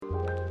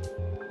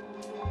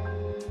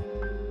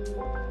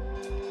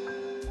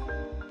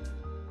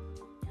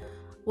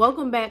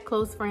Welcome back,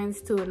 close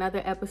friends, to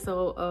another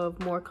episode of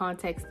More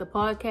Context, the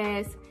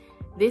podcast.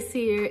 This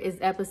here is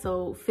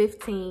episode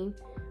 15,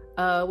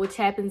 which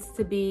happens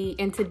to be,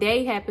 and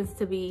today happens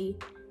to be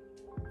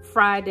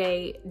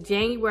Friday,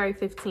 January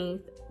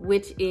 15th,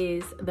 which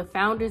is the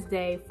Founders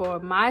Day for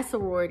my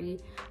sorority,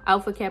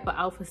 Alpha Kappa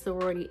Alpha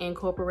Sorority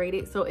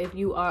Incorporated. So if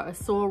you are a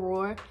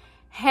soror,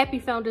 happy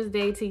Founders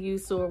Day to you,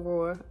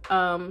 soror.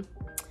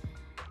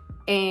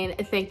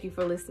 And thank you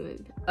for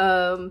listening.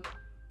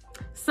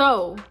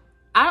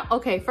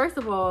 Okay, first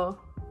of all,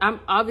 I'm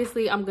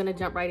gonna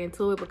jump right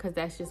into it because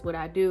that's just what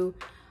I do.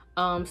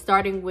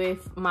 Starting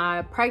with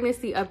my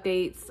pregnancy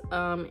updates,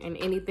 and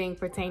anything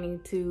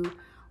pertaining to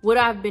what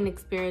I've been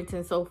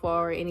experiencing so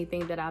far, or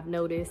anything that I've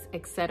noticed,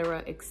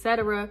 etc.,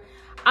 etc.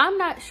 I'm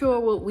not sure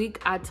what week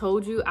I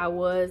told you I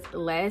was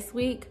last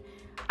week.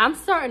 I'm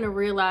starting to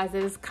realize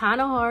that it's kind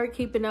of hard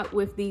keeping up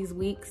with these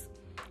weeks.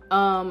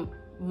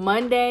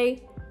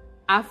 Monday,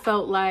 I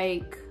felt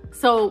like,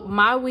 so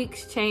my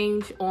weeks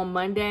change on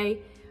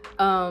Monday.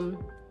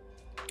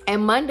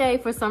 And Monday,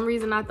 for some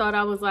reason, I thought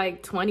I was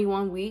like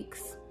 21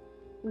 weeks.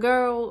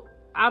 Girl,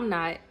 I'm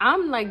not.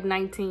 I'm like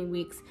 19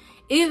 weeks.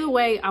 Either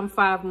way, I'm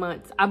 5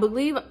 months.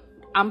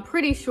 I'm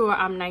pretty sure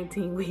I'm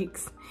 19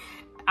 weeks.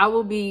 I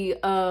will be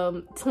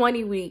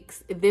 20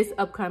 weeks this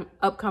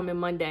upcoming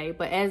Monday.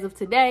 But as of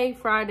today,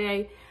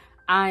 Friday,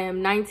 I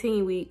am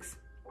 19 weeks.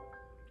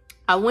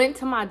 I went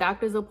to my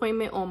doctor's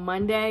appointment on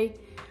Monday.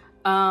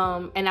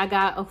 And I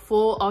got a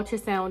full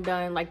ultrasound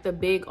done, like the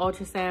big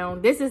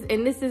ultrasound. This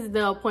is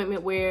the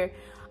appointment where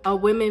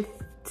women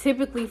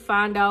typically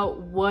find out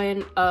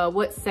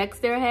what sex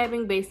they're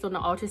having based on the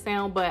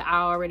ultrasound, but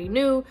I already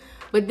knew.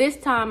 But this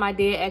time I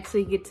did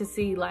actually get to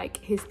see like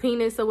his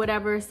penis or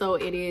whatever, so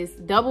it is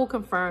double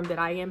confirmed that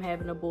I am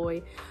having a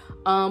boy.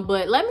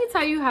 But let me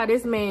tell you how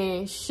this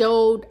man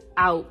showed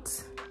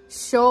out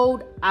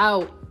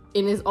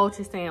in his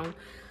ultrasound.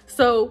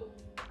 So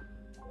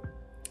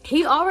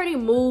he already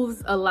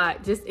moves a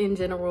lot just in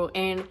general,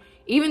 and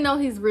even though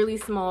he's really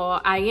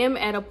small, I am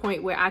at a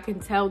point where I can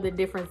tell the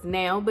difference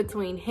now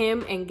between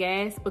him and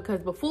gas,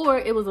 because before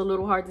it was a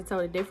little hard to tell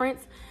the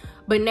difference,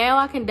 but now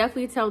I can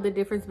definitely tell the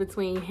difference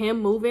between him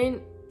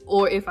moving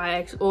or if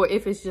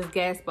it's just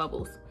gas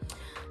bubbles.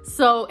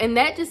 So, and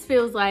that just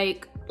feels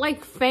like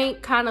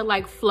faint, kind of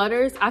like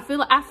flutters. I feel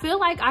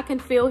like I can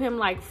feel him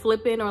like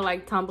flipping or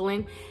like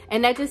tumbling,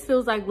 and that just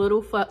feels like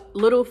little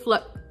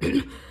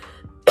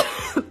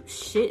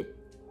shit,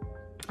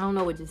 I don't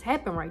know what just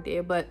happened right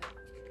there, but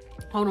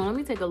hold on, let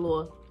me take a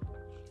little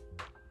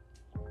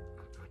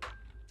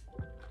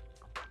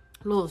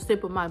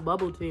sip of my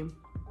bubble tea.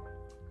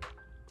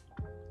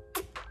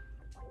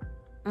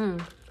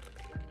 Got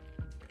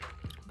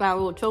a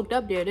little choked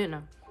up there, didn't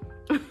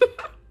I?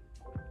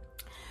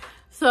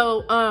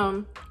 So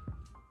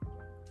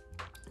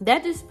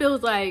that just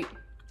feels like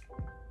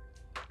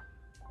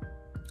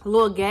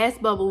little gas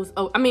bubbles.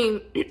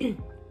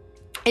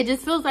 It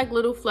just feels like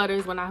little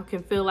flutters when I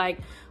feel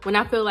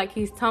like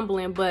he's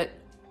tumbling. But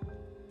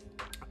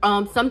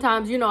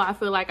sometimes, I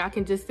feel like I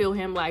can just feel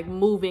him like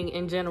moving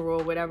in general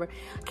or whatever.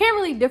 Can't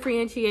really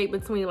differentiate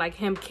between like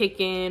him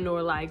kicking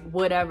or like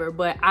whatever,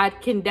 but I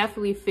can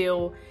definitely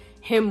feel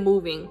him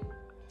moving.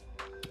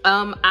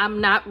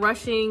 I'm not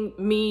rushing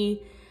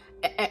me.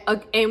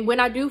 And when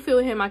I do feel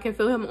him, I can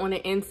feel him on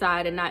the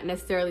inside and not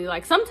necessarily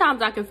like,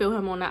 sometimes I can feel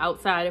him on the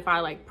outside if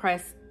I like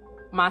press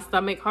my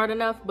stomach hard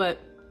enough, but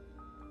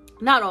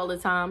not all the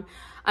time.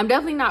 I'm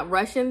definitely not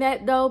rushing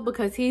that though,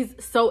 because he's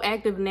so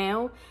active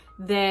now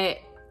that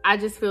I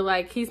just feel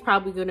like he's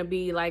probably going to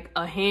be like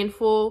a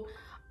handful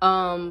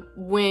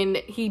when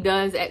he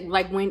does,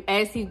 like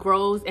as he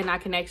grows and I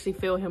can actually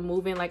feel him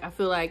moving. Like I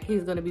feel like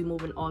he's going to be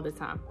moving all the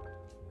time.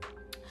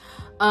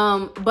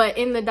 But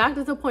in the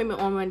doctor's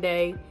appointment on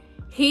Monday,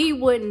 he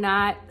would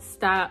not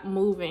stop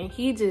moving.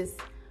 He just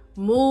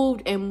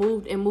moved and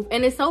moved and moved.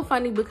 And it's so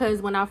funny because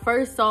when I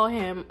first saw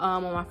him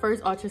on my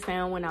first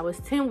ultrasound when I was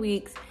 10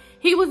 weeks,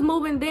 he was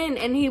moving then,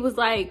 and he was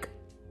like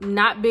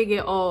not big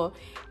at all,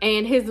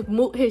 and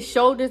his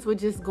shoulders were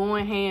just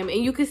going ham.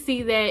 And you could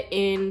see that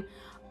in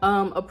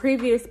a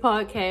previous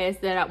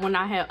podcast that when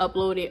I had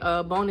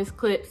uploaded bonus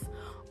clips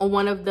on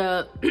one of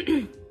the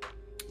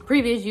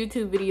previous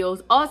YouTube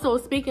videos. Also,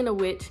 speaking of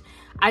which,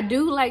 I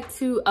do like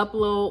to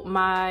upload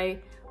my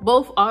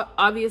both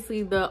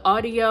obviously the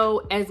audio,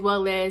 as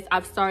well as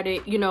I've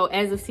started,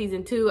 as of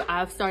season 2,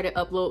 I've started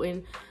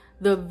uploading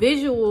the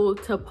visual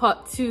to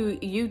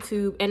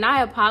YouTube. And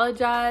I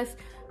apologize,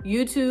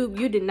 YouTube,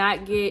 you did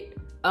not get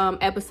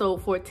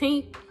episode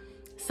 14.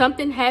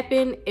 Something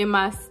happened in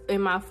my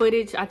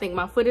footage. I think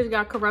my footage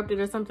got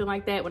corrupted or something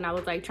like that when I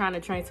was like trying to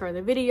transfer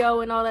the video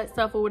and all that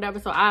stuff or whatever.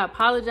 So I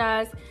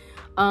apologize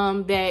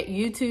that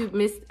YouTube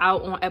missed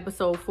out on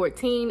episode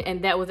 14,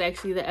 and that was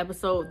actually the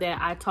episode that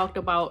I talked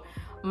about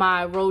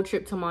my road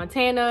trip to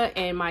Montana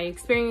and my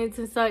experience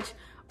and such.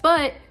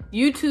 But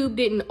YouTube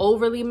didn't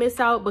overly miss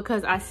out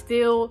because I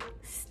still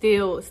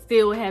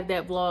have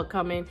that vlog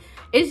coming.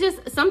 It's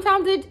just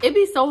sometimes it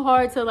be so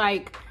hard to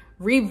like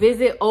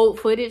revisit old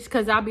footage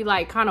because I'll be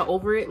like kind of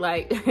over it.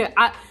 Like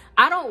I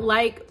I don't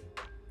like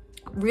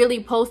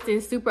really posting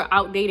super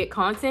outdated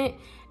content.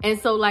 And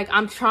so like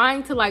I'm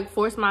trying to like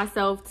force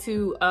myself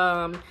to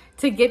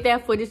get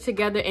that footage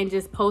together and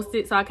just post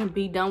it so I can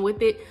be done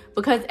with it,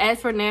 because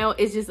as for now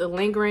it's just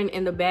lingering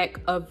in the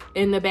back of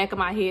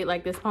my head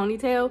like this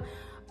ponytail.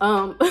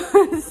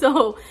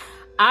 So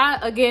I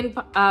again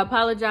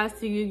apologize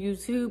to you,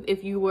 YouTube,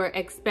 if you were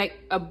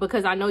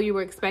because I know you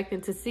were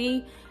expecting to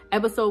see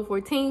episode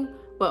 14,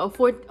 but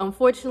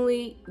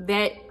unfortunately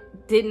that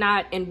did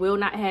not and will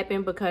not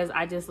happen because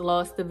I just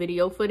lost the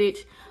video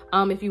footage.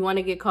 If you want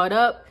to get caught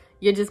up,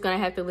 you're just gonna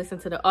have to listen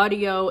to the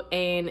audio,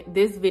 and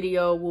this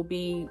video will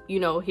be, you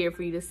know, here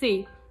for you to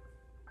see.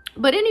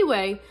 But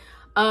anyway,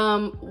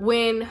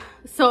 even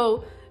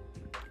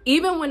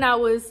when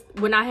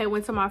I had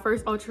went to my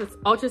first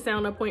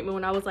ultrasound appointment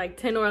when I was like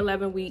 10 or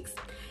 11 weeks,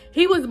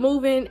 he was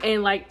moving,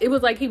 and like it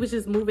was like he was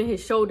just moving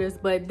his shoulders,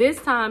 but this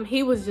time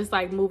he was just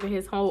like moving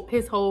his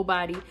whole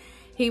body.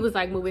 He was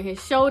like moving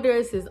his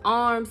shoulders, his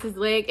arms, his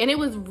leg, and it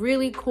was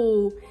really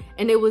cool.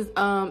 And it was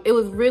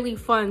really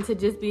fun to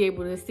just be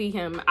able to see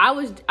him. I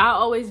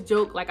always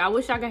joke, like, I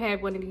wish I could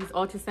have one of these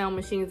ultrasound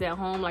machines at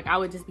home. Like, I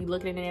would just be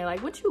looking in there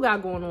like, what you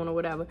got going on or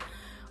whatever.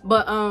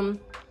 But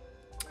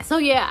so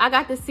yeah, I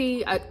got to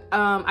see his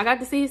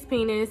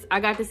penis, I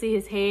got to see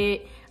his head,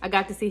 I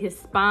got to see his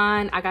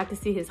spine, I got to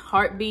see his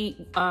heartbeat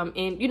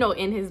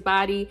in his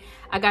body.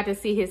 I got to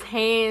see his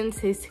hands,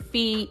 his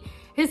feet,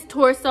 his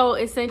torso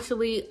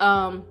essentially,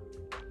 and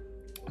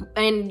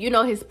you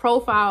know, his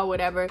profile or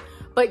whatever.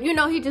 But you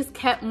know, he just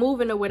kept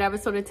moving or whatever.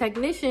 So the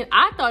technician,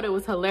 I thought it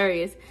was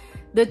hilarious.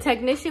 The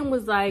technician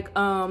was like,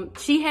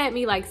 she had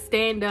me like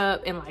stand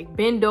up and like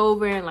bend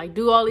over and like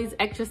do all these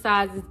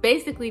exercises,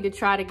 basically to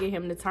try to get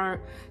him to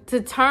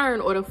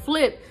turn or to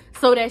flip,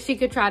 so that she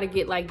could try to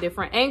get like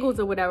different angles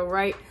or whatever,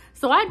 right?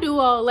 So I do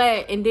all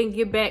that and then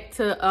get back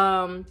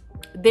to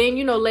then,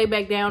 you know, lay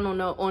back down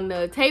on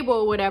the table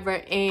or whatever.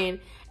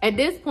 And at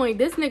this point,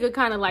 this nigga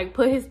kind of like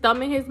put his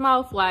thumb in his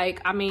mouth. Like,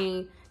 I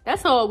mean,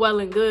 that's all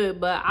well and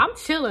good, but I'm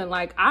chilling,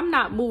 like I'm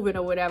not moving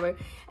or whatever.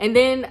 And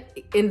then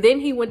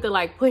he went to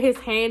like put his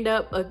hand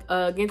up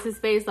against his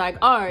face, like,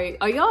 all right,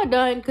 are y'all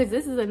done? Because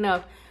this is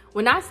enough.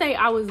 When I say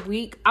I was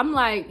weak, I'm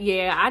like,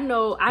 yeah, I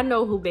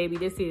know who baby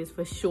this is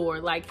for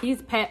sure. Like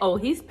he's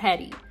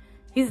petty.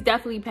 He's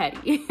definitely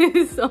petty.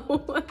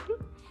 So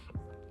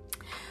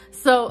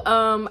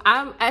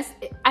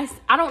I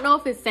don't know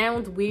if it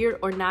sounds weird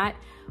or not,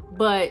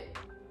 but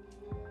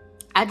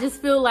I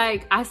just feel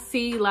like I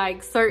see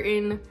like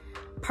certain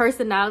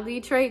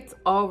personality traits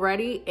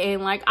already,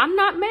 and like I'm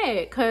not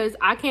mad, because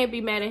I can't be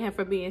mad at him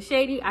for being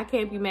shady. I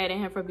can't be mad at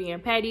him for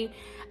being petty.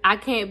 I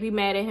can't be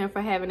mad at him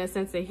for having a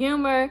sense of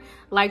humor,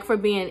 like for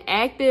being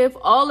active.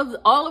 All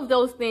of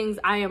those things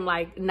I am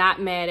like not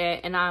mad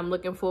at, and I'm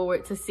looking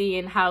forward to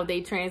seeing how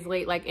they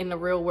translate like in the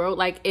real world.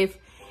 Like if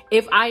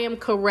I am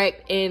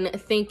correct in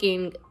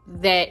thinking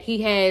that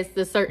he has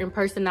the certain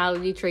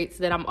personality traits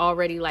that I'm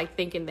already like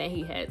thinking that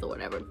he has or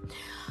whatever.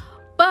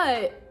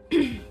 But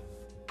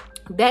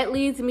that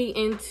leads me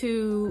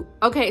into,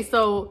 okay,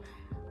 so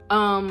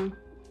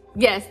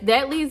yes,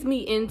 that leads me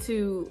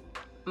into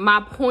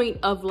my point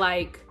of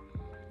like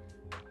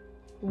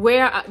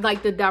where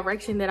like the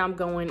direction that I'm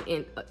going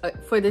in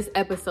for this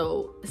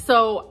episode.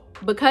 So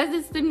because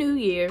it's the new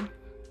year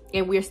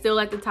and we're still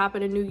at the top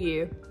of the new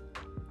year,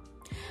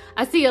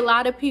 I see a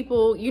lot of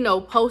people, you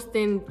know,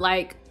 posting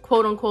like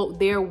quote unquote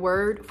their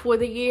word for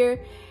the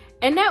year.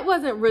 And that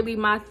wasn't really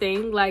my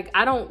thing. Like,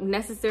 I don't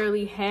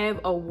necessarily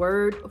have a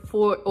word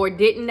for, or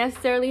didn't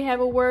necessarily have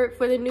a word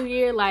for the new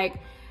year. Like,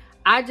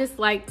 I just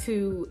like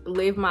to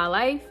live my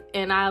life,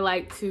 and I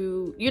like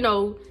to, you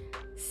know,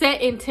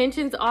 set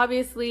intentions,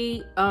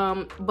 obviously.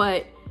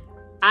 But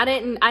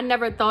I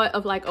never thought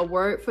of like a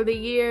word for the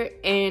year,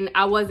 and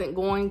I wasn't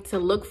going to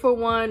look for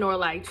one or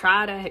like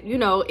try to, you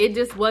know, it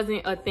just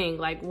wasn't a thing.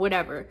 Like,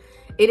 whatever.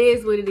 It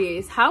is what it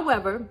is.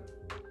 However,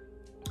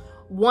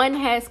 one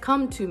has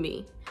come to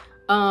me.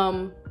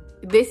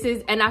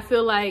 And I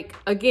feel like,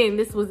 again,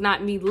 this was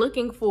not me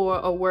looking for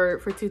a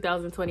word for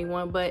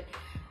 2021, but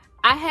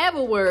I have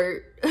a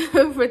word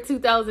for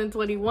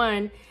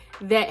 2021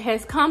 that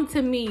has come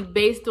to me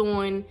based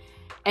on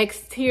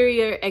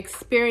exterior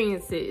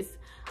experiences.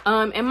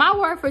 And my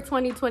word for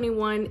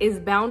 2021 is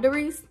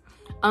boundaries,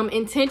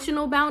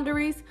 intentional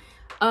boundaries.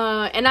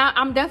 And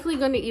I'm definitely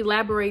going to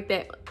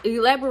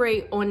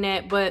elaborate on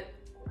that, but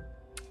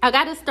I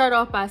got to start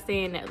off by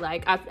saying that,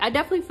 like, I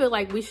definitely feel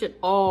like we should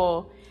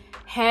all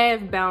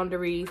have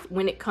boundaries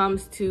when it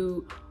comes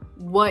to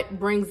what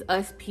brings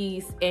us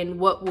peace and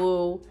what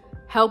will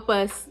help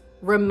us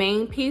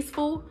remain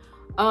peaceful.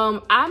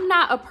 I'm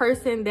not a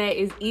person that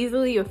is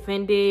easily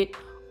offended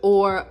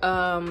or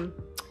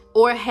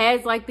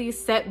has like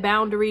these set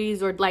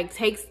boundaries or like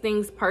takes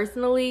things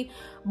personally.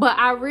 But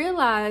I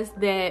realized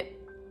that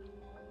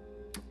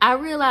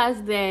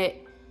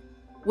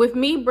with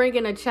me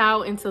bringing a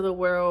child into the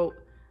world,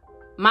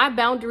 my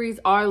boundaries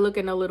are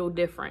looking a little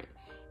different.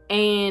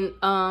 And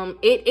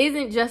it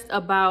isn't just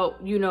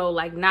about, you know,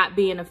 like not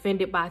being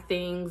offended by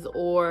things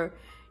or,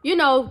 you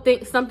know,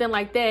 something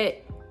like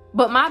that.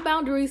 But my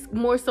boundaries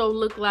more so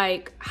look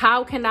like,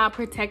 how can I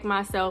protect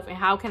myself and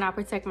how can I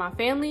protect my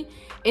family,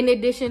 in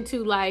addition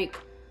to like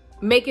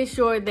making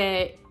sure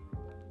that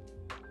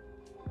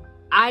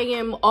I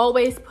am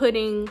always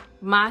putting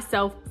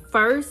myself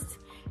first,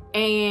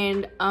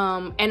 and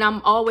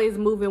I'm always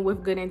moving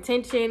with good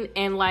intention,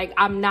 and like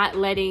I'm not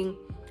letting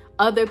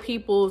other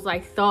people's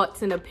like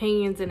thoughts and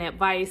opinions and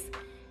advice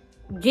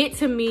get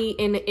to me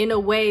in a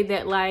way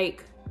that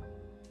like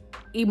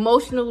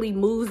emotionally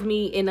moves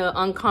me in an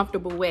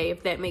uncomfortable way,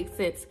 if that makes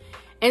sense.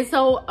 And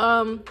so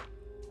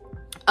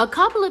a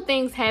couple of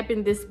things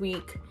happened this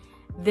week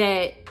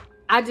that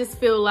I just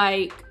feel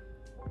like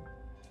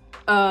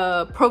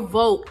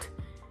provoked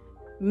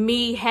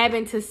me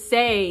having to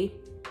say,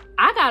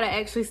 I gotta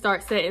actually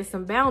start setting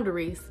some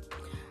boundaries.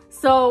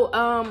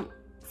 So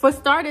for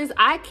starters,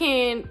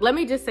 let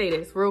me just say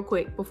this real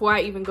quick before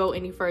I even go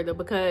any further,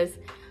 because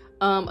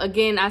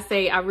again,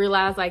 I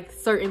realize like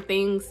certain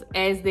things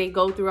as they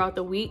go throughout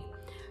the week.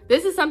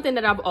 This is something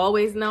that I've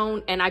always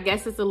known, and I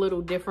guess it's a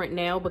little different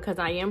now because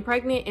I am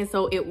pregnant, and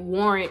so it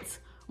warrants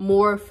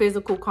more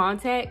physical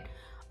contact.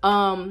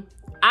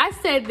 I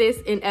said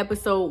this in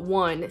episode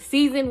 1,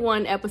 season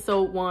 1,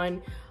 episode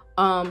 1,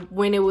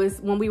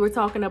 when we were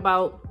talking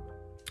about,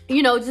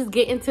 you know, just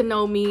getting to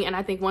know me. And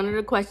I think one of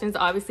the questions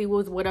obviously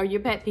was, what are your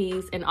pet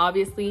peeves? And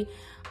obviously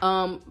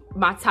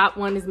my top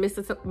one is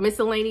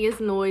miscellaneous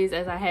noise,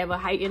 as I have a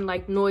heightened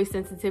like noise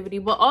sensitivity,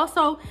 but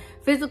also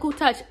physical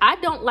touch. I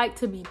don't like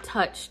to be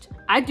touched.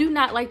 I do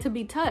not like to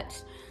be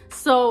touched.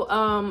 So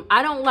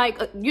I don't like,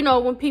 you know,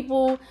 when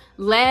people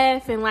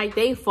laugh and like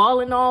they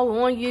falling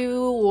all on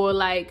you, or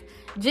like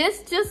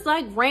just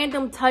like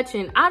random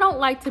touching. I don't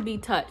like to be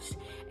touched.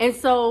 And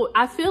so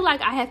I feel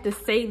like I have to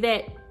say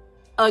that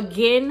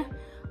again,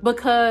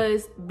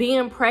 because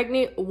being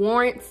pregnant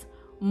warrants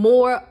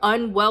more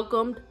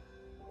unwelcomed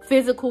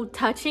physical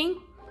touching.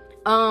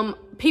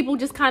 People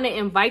just kind of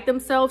invite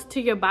themselves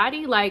to your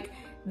body, like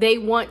they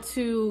want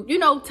to, you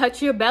know,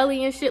 touch your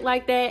belly and shit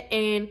like that.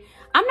 And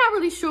I'm not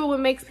really sure what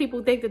makes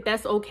people think that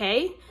that's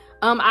okay.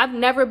 I've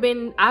never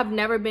been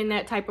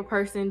that type of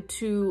person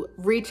to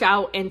reach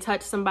out and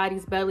touch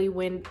somebody's belly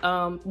when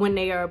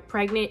they are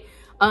pregnant,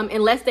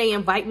 unless they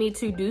invite me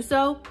to do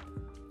so.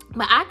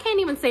 But I can't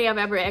even say I've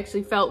ever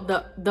actually felt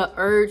the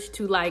urge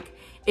to like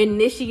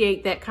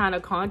initiate that kind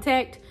of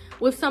contact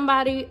with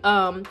somebody.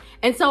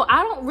 And so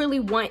I don't really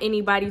want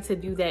anybody to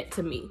do that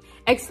to me,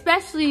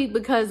 especially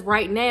because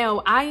right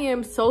now I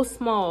am so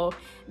small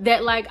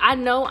that like I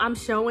know I'm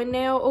showing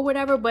now or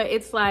whatever, but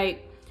it's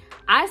like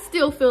I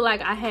still feel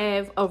like I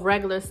have a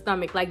regular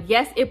stomach. Like,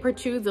 yes, it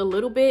protrudes a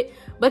little bit,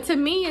 but to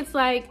me it's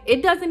like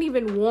it doesn't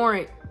even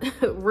warrant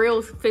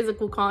real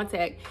physical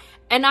contact.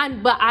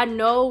 But I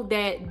know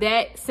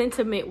that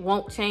sentiment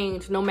won't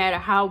change no matter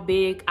how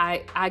big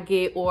I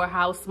get or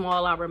how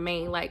small I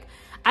remain. Like,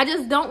 I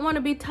just don't want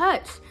to be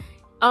touched.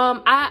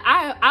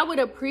 I would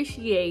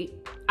appreciate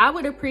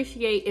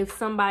if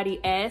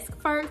somebody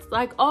asked first,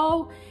 like,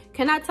 oh,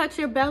 can I touch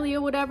your belly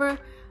or whatever?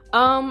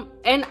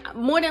 And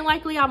more than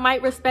likely I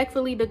might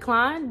respectfully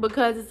decline,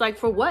 because it's like,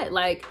 for what?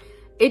 Like,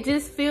 it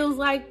just feels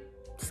like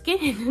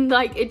skin.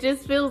 Like, it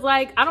just feels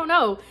like, I don't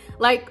know,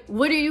 like,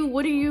 what are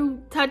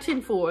you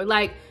touching for?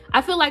 Like,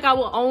 I feel like I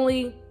will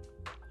only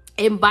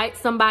invite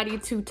somebody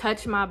to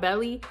touch my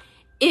belly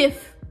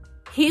if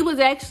he was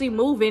actually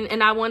moving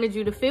and I wanted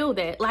you to feel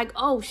that, like,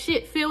 oh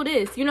shit, feel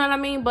this, you know what I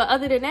mean? But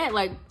other than that,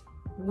 like,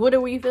 what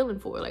are we feeling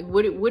for? Like,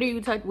 what are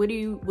you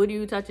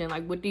touching?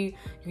 Like,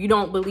 you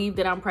don't believe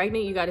that I'm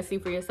pregnant? You got to see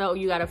for yourself.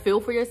 You got to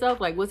feel for yourself.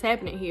 Like, what's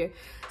happening here?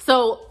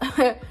 So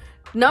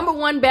number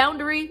one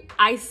boundary,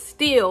 I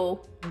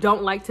still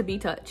don't like to be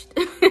touched.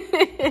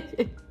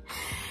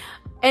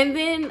 And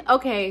then,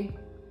 okay,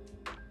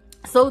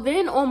 so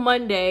then on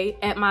Monday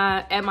at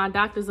my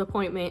doctor's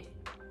appointment,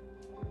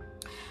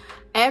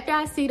 after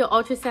I see the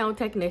ultrasound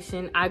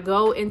technician, I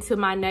go into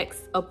my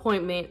next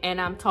appointment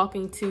and I'm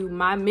talking to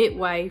my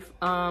midwife.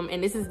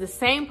 And this is the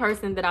same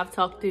person that I've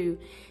talked to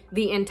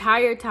the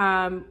entire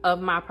time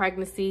of my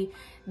pregnancy.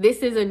 This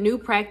is a new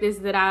practice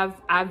that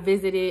I've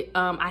visited.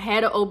 I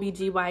had an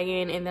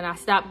OBGYN, and then I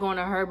stopped going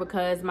to her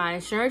because my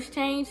insurance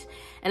changed,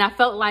 and I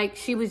felt like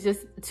she was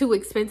just too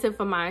expensive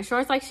for my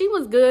insurance. Like, she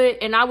was good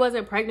and I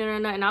wasn't pregnant or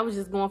nothing. I was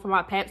just going for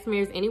my pap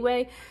smears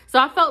anyway. So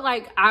I felt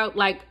like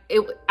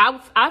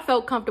I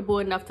felt comfortable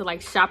enough to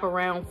like shop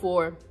around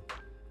for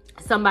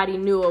somebody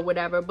new or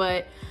whatever.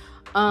 But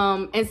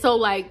and so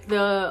like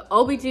the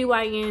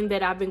OBGYN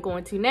that I've been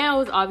going to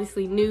now is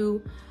obviously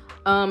new.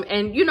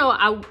 And you know,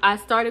 I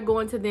started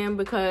going to them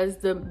because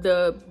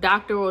the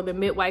doctor or the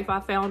midwife I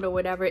found or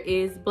whatever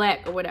is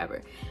black or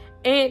whatever.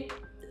 And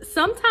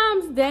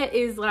sometimes that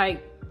is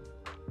like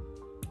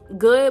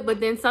good, but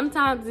then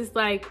sometimes it's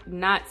like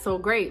not so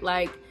great.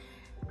 Like,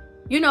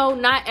 you know,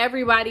 not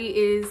everybody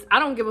is, I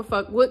don't give a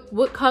fuck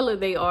what color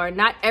they are.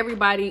 Not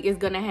everybody is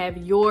gonna have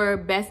your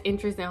best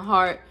interest in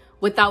heart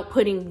without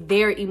putting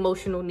their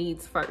emotional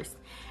needs first.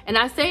 And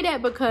I say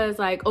that because,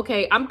 like,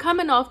 okay, I'm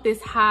coming off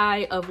this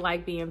high of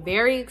like being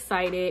very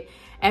excited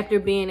after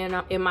being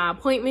in my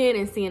appointment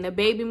and seeing the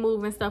baby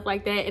move and stuff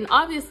like that. And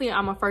obviously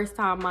I'm a first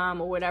time mom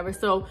or whatever,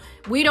 so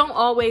we don't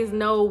always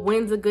know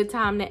when's a good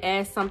time to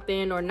ask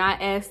something or not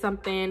ask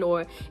something,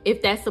 or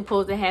if that's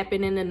supposed to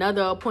happen in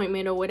another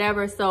appointment or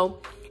whatever.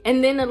 So,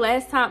 and then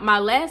my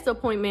last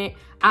appointment,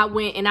 I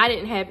went and I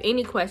didn't have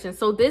any questions.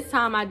 So this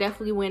time I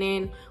definitely went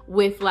in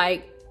with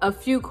like a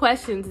few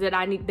questions that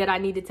I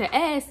needed to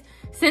ask,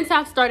 since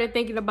I've started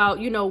thinking about,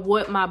 you know,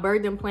 what my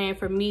birthing plan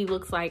for me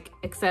looks like,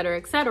 etc.,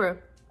 etc.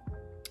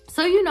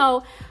 So, you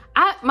know,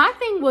 my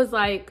thing was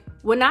like,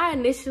 when I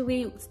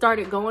initially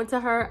started going to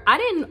her, I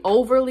didn't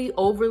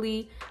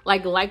overly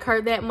like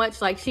her that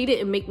much. Like, she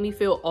didn't make me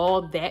feel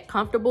all that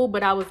comfortable,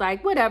 but I was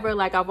like, whatever,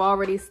 like I've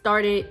already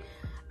started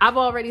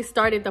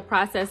the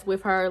process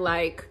with her,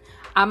 like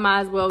I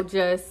might as well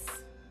just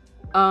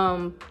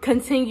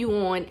continue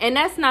on. And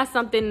that's not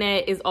something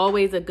that is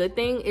always a good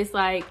thing. It's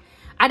like,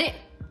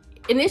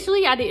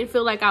 initially I didn't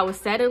feel like I was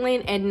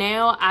settling, and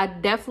now I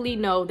definitely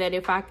know that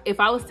if I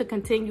was to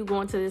continue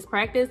going to this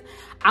practice,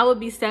 I would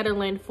be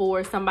settling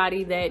for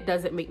somebody that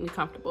doesn't make me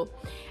comfortable.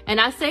 And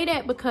I say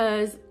that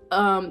because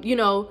you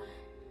know,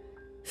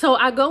 so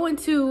I go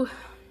into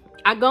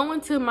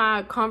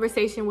my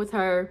conversation with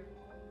her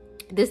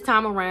this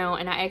time around,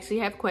 and I actually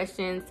have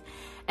questions,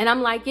 and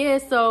I'm like, yeah,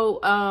 so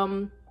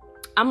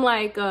I'm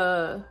like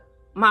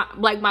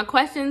my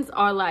questions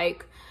are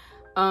like,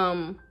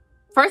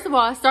 first of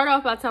all, I start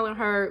off by telling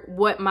her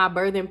what my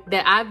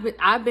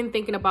I've been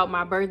thinking about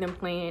my birthing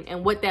plan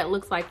and what that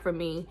looks like for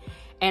me,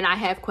 and I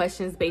have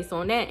questions based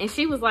on that. And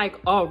she was like,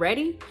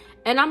 already?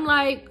 And I'm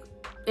like,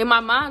 in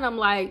my mind, I'm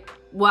like,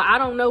 well, I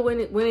don't know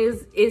when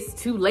it's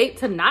too late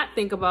to not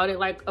think about it.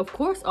 Like, of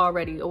course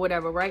already, or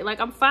whatever, right? Like,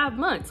 I'm 5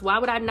 months. Why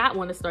would I not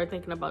want to start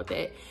thinking about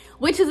that?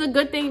 Which is a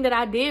good thing that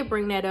I did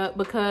bring that up,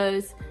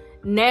 because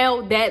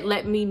now that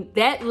let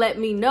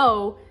me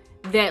know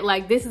that,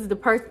 like, this is the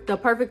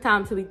perfect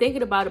time to be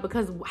thinking about it,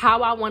 because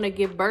how I want to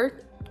give birth,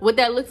 what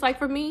that looks like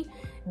for me,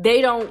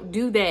 they don't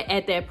do that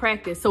at that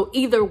practice. So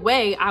either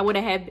way, I would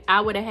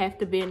have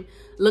to been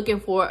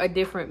looking for a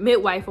different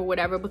midwife or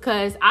whatever,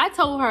 because I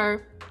told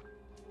her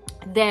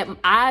that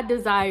I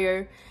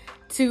desire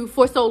to,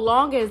 for so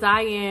long as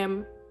I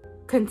am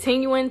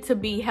continuing to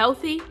be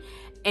healthy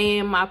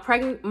and my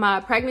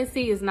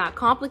pregnancy is not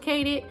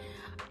complicated,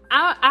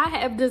 I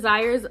have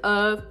desires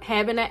of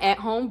having an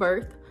at-home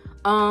birth,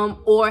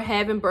 or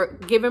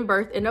giving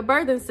birth in a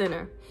birthing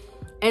center.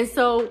 And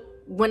so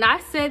when I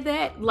said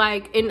that,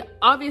 like, and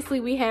obviously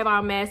we have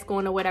our mask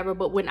on or whatever,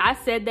 but when I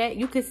said that,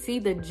 you could see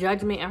the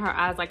judgment in her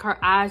eyes. Like, her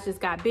eyes just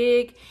got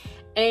big,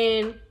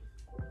 and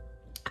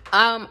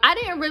I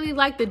didn't really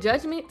like the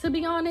judgment, to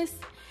be honest.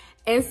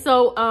 And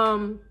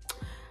so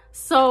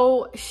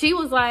so she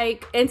was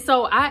like, and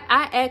so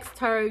I asked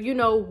her, you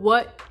know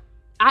what,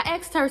 I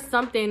asked her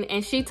something,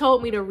 and she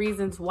told me the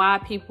reasons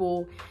why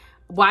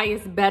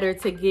it's better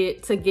to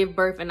give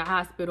birth in a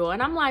hospital.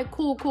 And I'm like,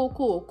 cool.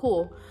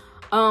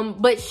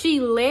 But she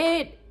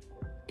led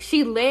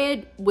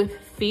with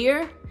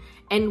fear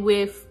and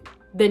with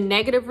the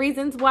negative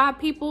reasons why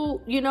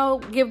people, you know,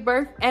 give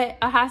birth at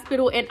a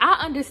hospital. And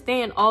I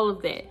understand all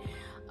of that.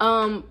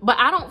 But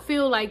I don't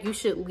feel like you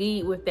should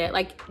lead with that.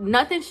 Like,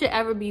 nothing should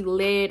ever be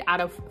led out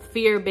of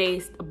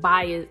fear-based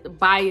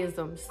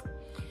biasms.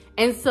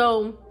 And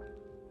so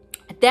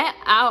that,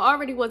 I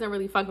already wasn't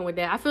really fucking with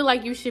that. I feel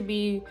like you should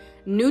be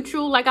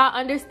neutral. Like, I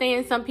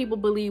understand some people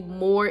believe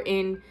more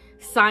in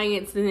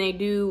science than they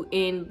do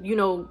in, you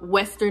know,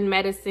 Western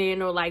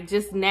medicine, or like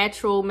just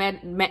natural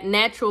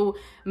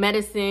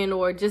medicine,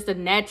 or just a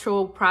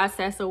natural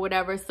process or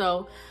whatever.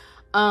 So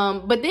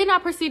but then I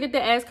proceeded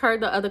to ask her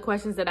the other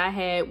questions that I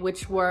had,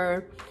 which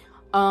were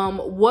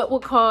what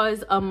would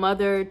cause a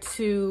mother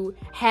to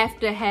have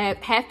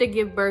to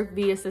give birth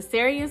via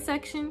cesarean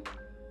section.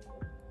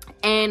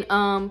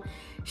 And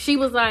she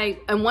was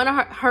like, and one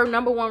of her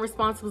number one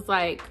response was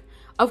like,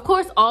 of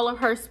course all of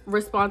her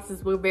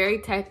responses were very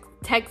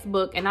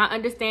textbook, and I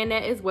understand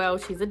that as well.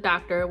 She's a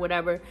doctor or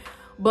whatever.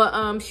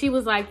 But she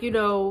was like, you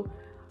know,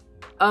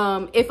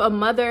 if a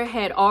mother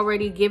had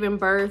already given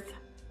birth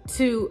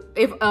via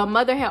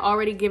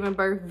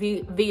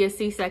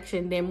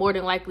C-section, then more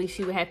than likely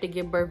she would have to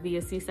give birth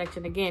via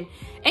C-section again.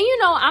 And, you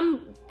know,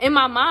 I'm in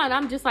my mind,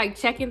 I'm just like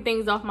checking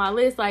things off my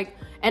list, like,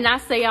 and I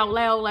say out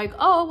loud, like,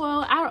 oh,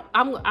 well, I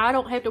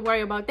don't have to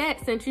worry about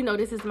that, since, you know,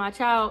 this is my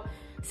child,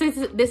 since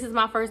this is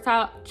my first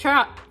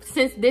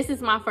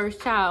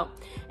child.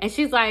 And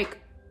she's like,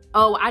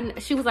 oh,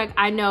 she was like,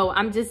 I know,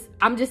 I'm just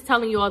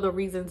telling you all the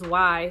reasons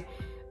why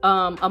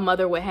a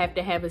mother would have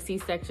to have a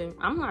C-section.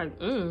 I'm like,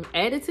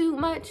 attitude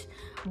much?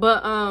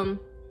 But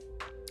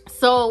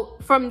so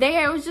from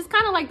there, it was just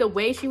kind of like the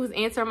way she was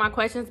answering my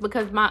questions,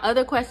 because my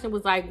other question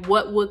was like,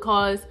 what would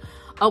cause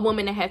a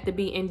woman to have to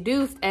be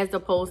induced as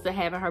opposed to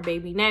having her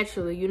baby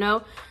naturally, you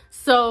know?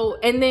 So,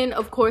 and then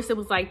of course it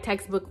was like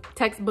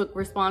textbook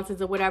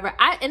responses or whatever.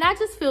 I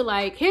just feel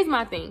like, here's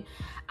my thing.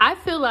 I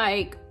feel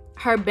like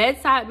her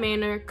bedside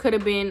manner could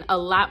have been a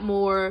lot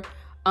more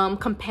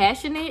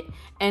compassionate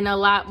and a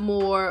lot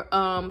more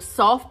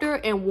softer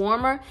and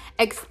warmer,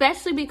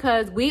 especially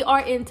because we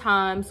are in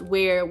times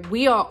where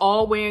we are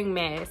all wearing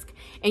masks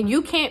and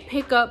you can't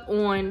pick up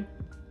on,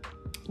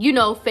 you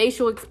know,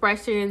 facial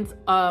expressions,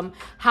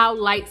 how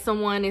light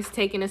someone is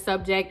taking a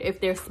subject,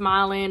 if they're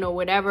smiling or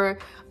whatever,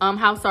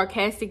 how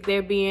sarcastic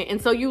they're being.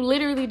 And so you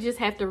literally just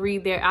have to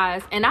read their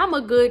eyes. And I'm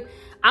a good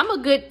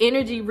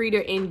energy reader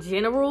in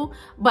general,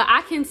 but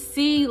I can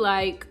see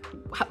like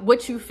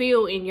what you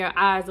feel in your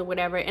eyes or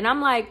whatever. And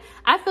I'm like,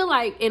 I feel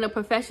like in a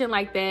profession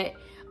like that,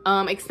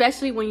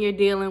 especially when you're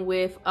dealing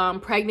with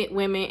pregnant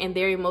women and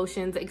their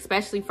emotions,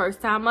 especially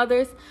first-time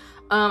mothers,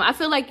 I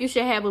feel like you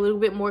should have a little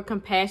bit more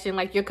compassion.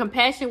 Like your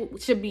compassion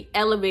should be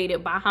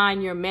elevated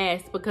behind your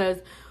mask, because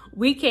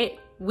we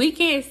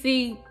can't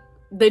see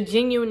the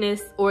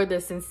genuineness or the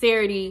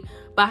sincerity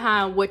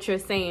behind what you're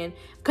saying.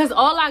 Because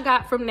all I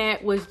got from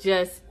that was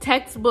just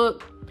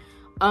textbook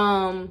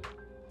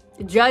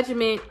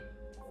judgment,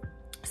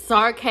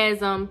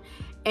 sarcasm,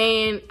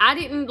 and I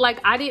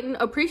didn't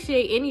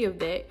appreciate any of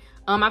that.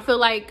 I feel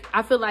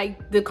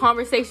like the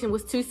conversation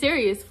was too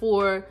serious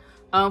for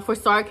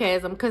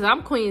sarcasm, because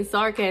I'm queen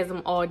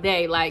sarcasm all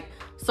day. Like,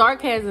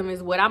 sarcasm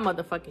is what I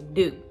motherfucking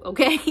do,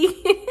 okay?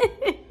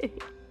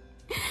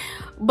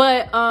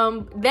 But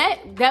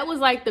that was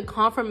like the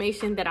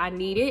confirmation that I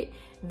needed,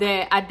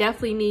 that I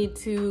definitely need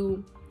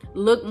to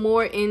look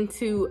more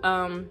into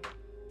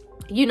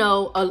you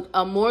know,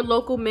 a more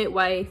local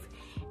midwife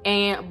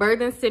and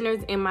birthing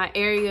centers in my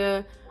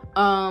area,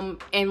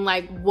 and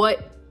like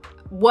what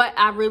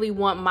I really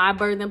want my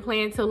birthing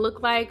plan to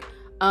look like.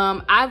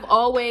 I've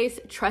always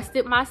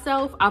trusted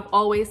myself. I've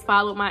always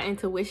followed my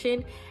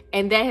intuition,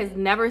 and that has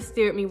never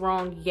steered me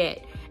wrong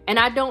yet. And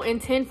I don't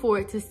intend for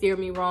it to steer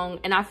me wrong.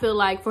 And I feel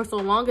like for so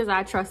long as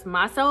I trust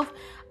myself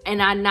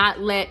and I not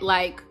let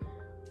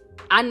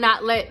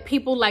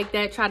people like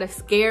that try to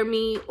scare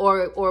me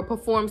or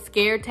perform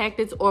scare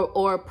tactics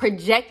or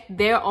project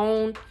their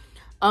own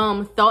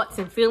thoughts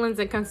and feelings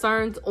and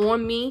concerns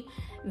on me,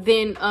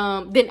 then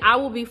I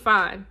will be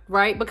fine,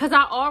 right? Because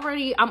I'm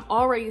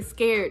already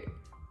scared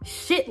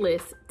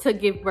shitless to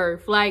give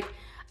birth. Like,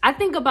 I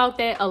think about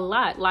that a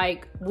lot,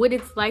 like what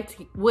it's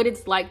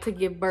like to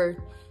give birth.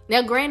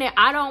 Now, granted,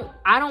 I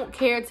don't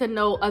care to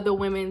know other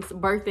women's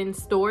birthing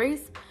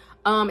stories,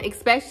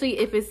 especially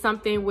if it's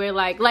something where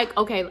like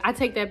okay, I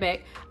take that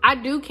back. I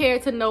do care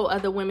to know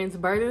other women's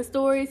birthing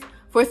stories,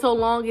 for so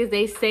long as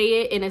they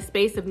say it in a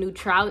space of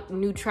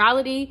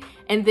neutrality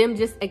and them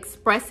just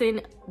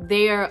expressing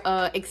their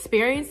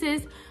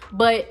experiences.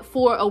 But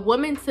for a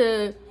woman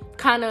to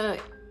kind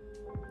of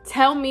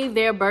tell me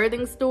their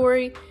birthing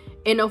story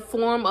in a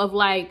form of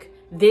like,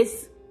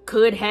 this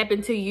could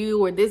happen to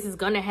you, or this is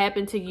gonna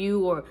happen to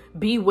you, or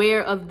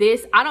beware of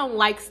this, I don't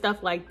like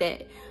stuff like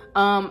that.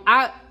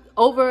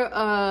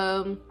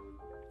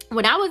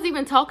 When I was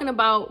even talking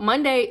about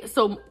Monday,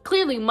 so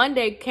clearly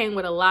Monday came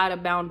with a lot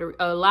of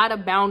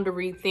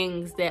boundary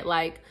things that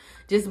like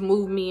just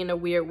moved me in a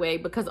weird way.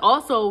 Because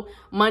also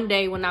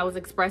Monday, when I was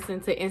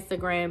expressing to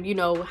Instagram, you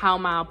know, how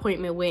my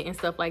appointment went and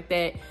stuff like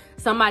that,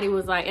 somebody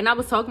was like, and I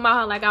was talking about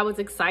how like I was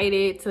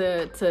excited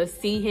to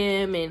see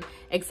him and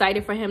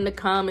excited for him to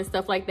come and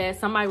stuff like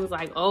that. Somebody was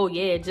like, oh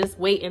yeah, just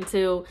wait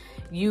until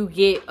you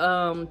get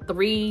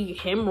 3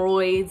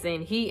 hemorrhoids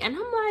and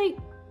I'm like,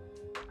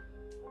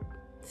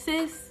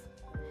 sis,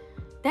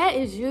 that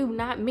is you,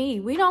 not me.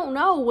 We don't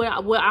know what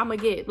I'm gonna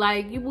get.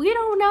 Like, we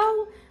don't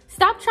know.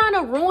 Stop trying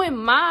to ruin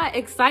my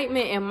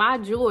excitement and my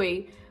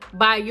joy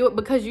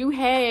because you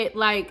had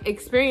like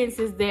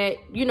experiences that,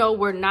 you know,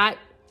 were not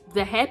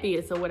the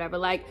happiest or whatever.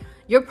 Like,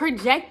 you're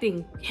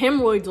projecting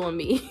hemorrhoids on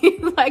me.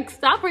 Like,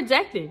 stop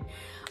projecting.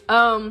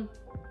 And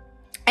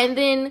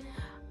then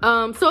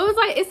so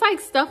it's like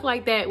stuff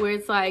like that where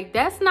it's like,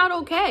 that's not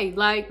okay.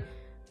 Like,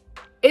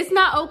 it's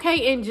not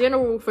okay in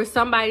general for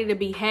somebody to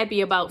be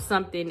happy about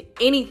something,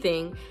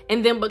 anything,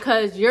 and then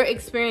because your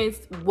experience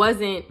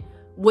wasn't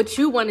what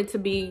you wanted to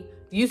be,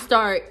 you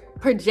start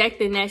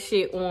projecting that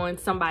shit on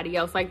somebody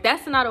else. Like,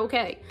 that's not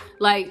okay.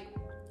 Like,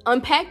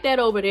 unpack that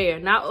over there,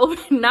 not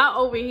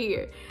over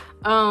here.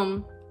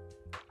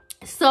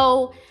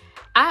 So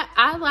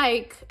I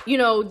like, you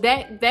know,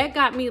 that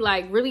got me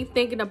like really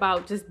thinking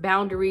about just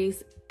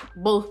boundaries,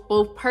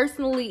 both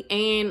personally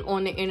and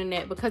on the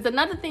internet. Because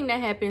another thing that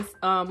happened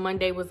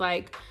Monday was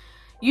like,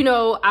 you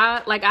know,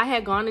 I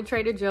had gone to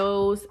Trader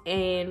Joe's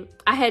and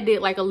I had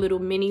did like a little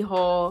mini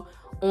haul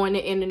on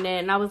the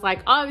internet, and I was like,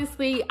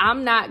 obviously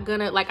I'm not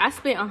gonna, like, I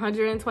spent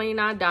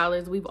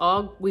 $129. We've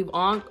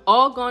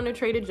all gone to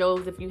Trader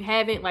Joe's. If you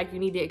haven't, like, you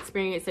need to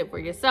experience it for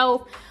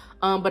yourself.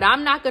 But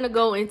I'm not gonna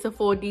go into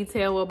full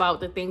detail about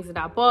the things that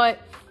I bought.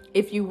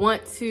 If you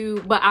want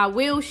to, but I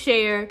will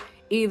share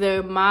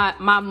either my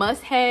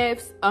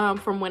must-haves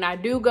from when I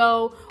do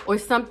go, or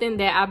something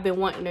that I've been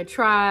wanting to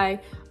try,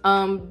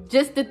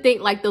 just to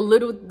think like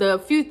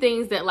the few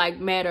things that like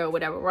matter or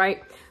whatever,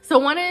 right? So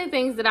one of the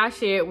things that I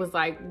shared was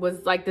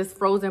like this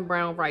frozen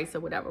brown rice or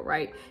whatever,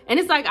 right? And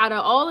it's like, out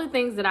of all the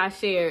things that I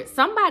shared,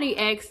 somebody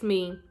asked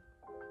me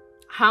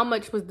how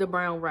much was the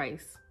brown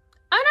rice,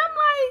 and I'm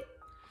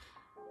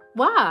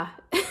Why?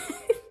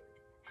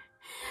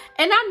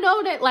 And I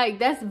know that, like,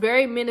 that's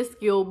very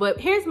minuscule, but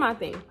here's my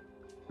thing.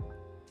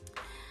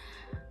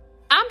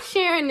 I'm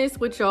sharing this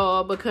with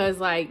y'all because,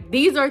 like,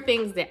 these are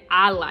things that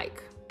I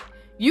like.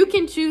 You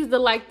can choose to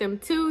like them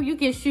too. You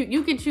can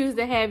choose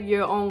to have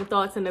your own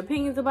thoughts and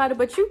opinions about it,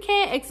 but you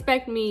can't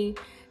expect me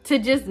to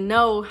just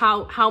know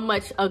how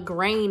much a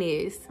grain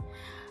is.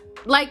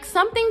 Like,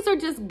 some things are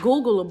just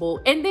Googleable.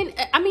 And then,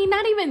 I mean,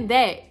 not even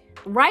that.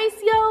 Rice,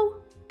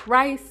 yo.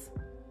 Rice.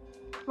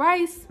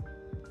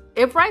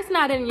 If rice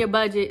not in your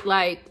budget,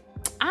 like,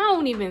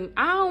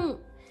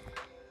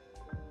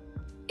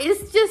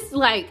 it's just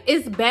like,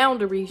 it's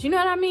boundaries. You know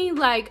what I mean?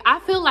 Like, I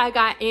feel like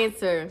I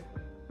answer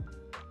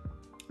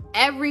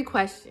every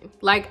question.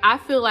 Like, I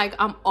feel like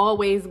I'm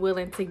always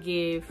willing to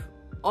give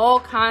all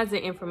kinds of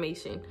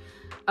information.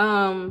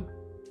 But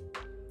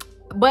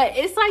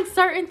it's like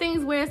certain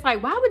things where it's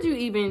like, why would you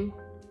even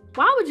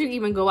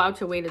go out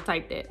your way to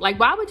type that? Like,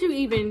 why would you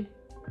do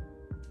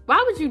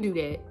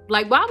that?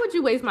 Like, why would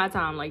you waste my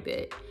time like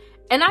that?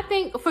 And I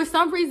think for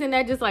some reason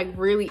that just like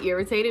really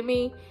irritated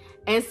me.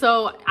 And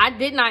so I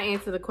did not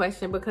answer the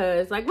question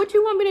because, like, what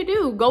you want me to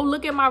do? Go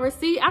look at my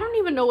receipt? I don't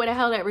even know what the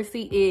hell that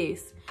receipt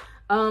is.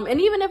 And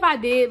even if I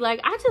did,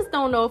 like, I just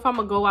don't know if I'm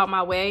gonna go out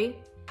my way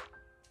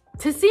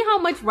to see how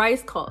much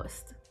rice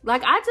costs.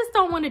 Like, I just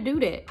don't want to do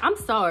that. I'm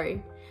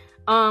sorry.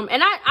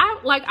 And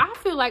I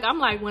feel like I'm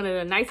like one of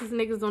the nicest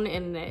niggas on the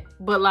internet,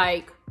 but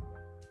like,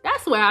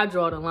 that's where I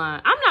draw the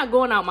line. I'm not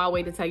going out my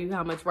way to tell you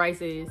how much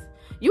rice is.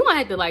 You gonna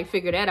have to like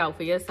figure that out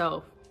for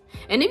yourself.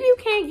 And if you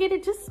can't get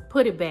it, just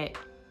put it back.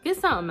 Get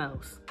something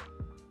else.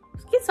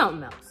 Get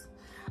something else.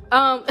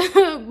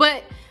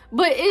 But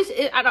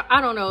I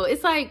don't know.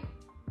 It's like,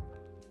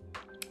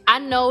 I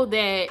know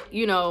that,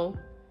 you know,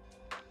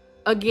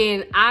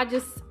 again,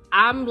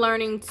 I'm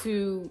learning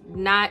to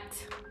not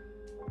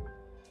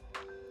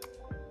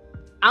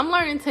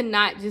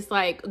just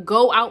like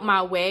go out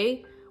my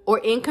way or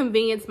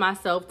inconvenience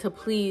myself to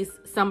please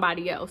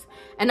somebody else.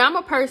 And I'm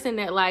a person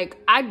that, like,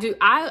 I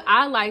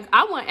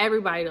want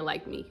everybody to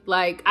like me.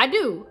 Like, I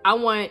do. I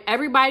want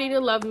everybody to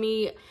love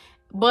me,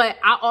 but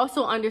I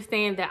also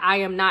understand that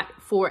I am not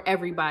for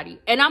everybody.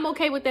 And I'm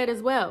okay with that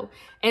as well.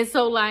 And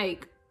so,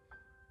 like,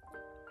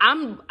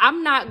 I'm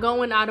not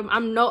going out of,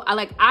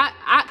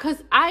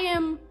 cause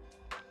I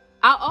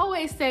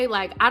always say,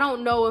 like, I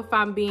don't know if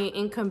I'm being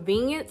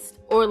inconvenienced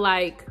or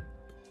like,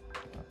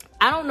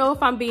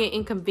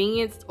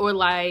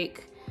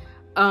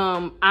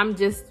 I'm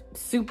just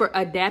super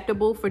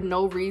adaptable for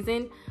no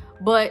reason.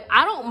 But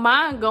I don't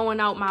mind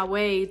going out my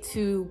way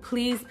to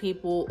please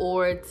people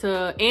or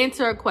to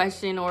answer a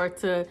question or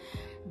to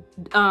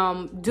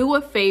do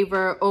a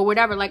favor or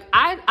whatever. Like,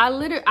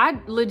 I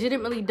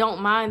legitimately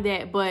don't mind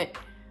that. But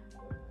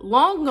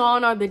long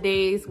gone are the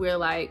days where,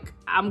 like,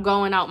 I'm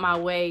going out my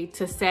way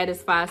to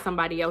satisfy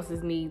somebody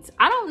else's needs.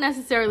 I don't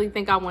necessarily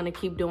think I want to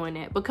keep doing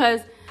that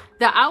because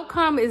the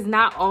outcome is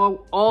not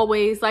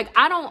always like,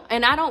 I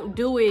don't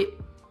do it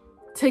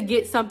to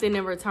get something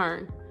in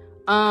return.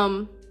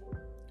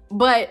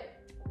 But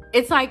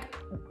it's like,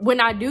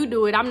 when I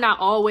do it, I'm not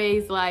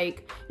always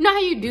like, you know how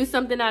you do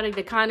something out of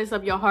the kindness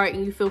of your heart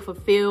and you feel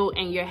fulfilled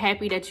and you're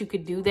happy that you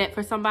could do that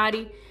for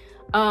somebody.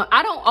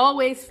 I don't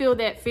always feel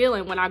that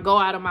feeling when I go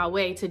out of my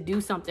way to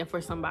do something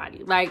for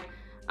somebody. Like,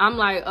 I'm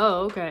like,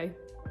 oh, okay.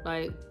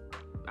 Like,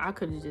 I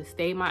could have just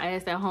stayed my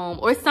ass at home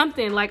or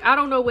something. Like, I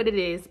don't know what it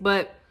is,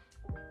 but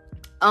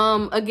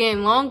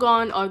again, long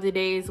gone are the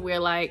days where,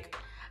 like,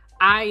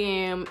 I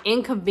am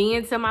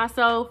inconveniencing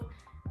myself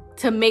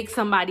to make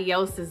somebody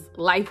else's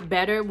life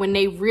better when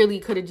they really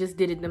could have just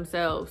did it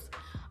themselves.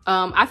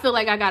 I feel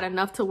like I got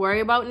enough to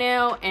worry about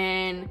now,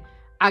 and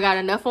I got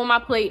enough on my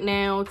plate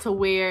now to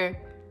where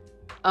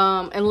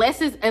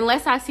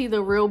unless I see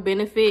the real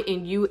benefit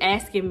in you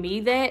asking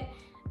me that,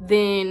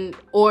 then,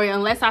 or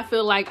unless I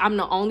feel like I'm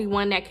the only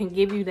one that can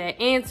give you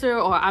that answer,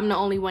 or I'm the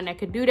only one that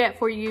could do that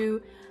for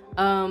you,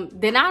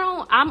 then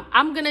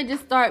I'm gonna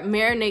just start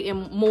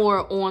marinating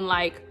more on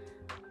like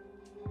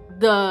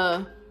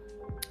the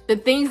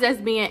things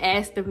that's being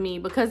asked of me,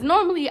 because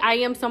normally I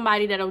am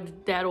somebody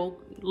that'll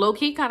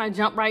low-key kind of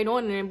jump right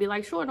on it and be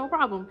like, sure, no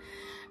problem,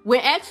 when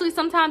actually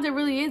sometimes it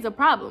really is a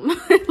problem.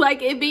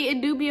 Like,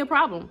 it do be a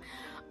problem.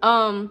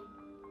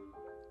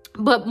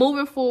 But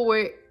moving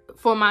forward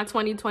for my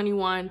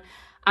 2021,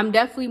 I'm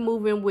definitely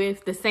moving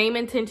with the same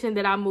intention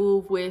that I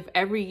move with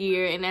every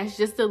year, and that's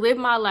just to live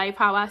my life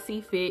how I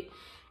see fit,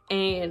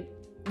 and,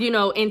 you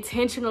know,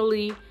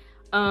 intentionally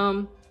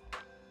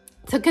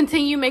to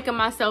continue making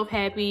myself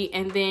happy,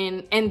 and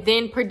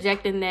then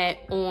projecting that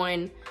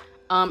on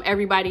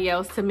everybody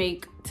else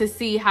to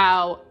see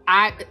how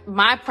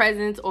my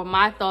presence or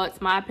my thoughts,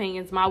 my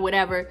opinions, my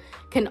whatever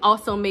can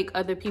also make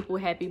other people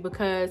happy.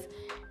 Because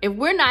if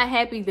we're not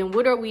happy, then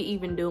what are we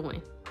even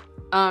doing?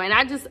 And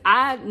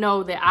I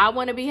know that I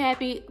want to be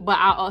happy, but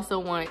I also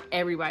want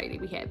everybody to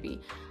be happy.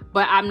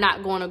 But I'm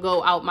not going to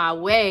go out my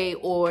way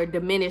or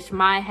diminish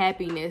my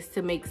happiness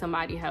to make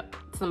somebody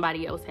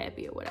else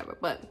happy or whatever.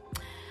 But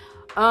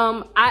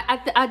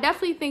I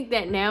definitely think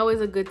that now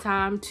is a good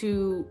time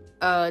to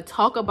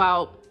talk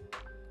about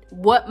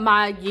what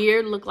my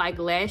year looked like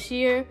last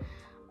year,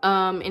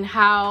 and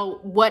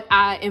what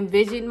I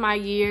envisioned my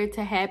year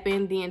to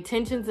happen, the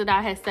intentions that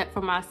I had set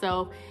for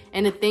myself,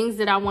 and the things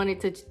that I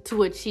wanted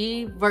to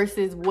achieve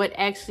versus what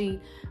actually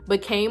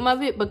became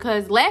of it.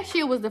 Because last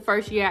year was the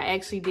first year I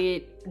actually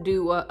did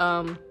do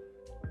a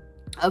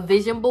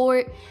vision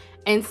board.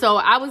 And so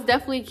I was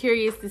definitely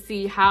curious to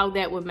see how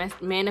that would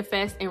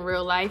manifest in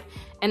real life.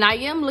 And I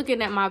am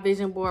looking at my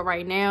vision board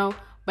right now,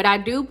 but I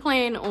do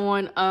plan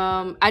on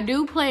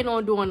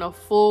doing a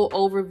full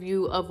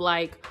overview of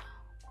like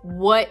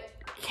what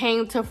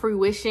came to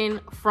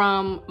fruition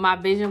from my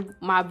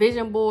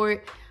vision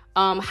board,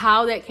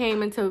 how that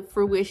came into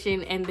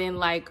fruition, and then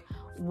like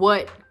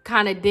what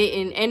kind of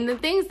didn't. And the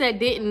things that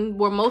didn't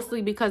were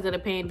mostly because of the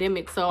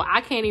pandemic, so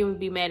I can't even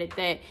be mad at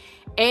that.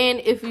 And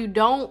if you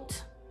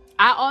don't,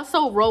 I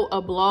also wrote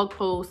a blog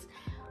post.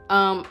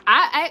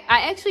 I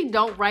actually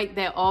don't write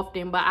that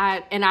often, but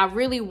I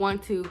really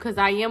want to, because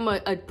I am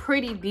a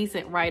pretty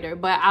decent writer.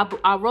 But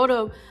I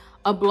wrote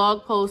a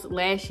blog post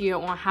last year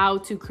on how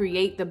to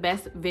create the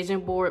best vision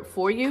board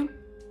for you,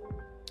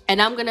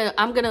 and I'm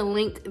gonna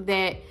link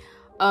that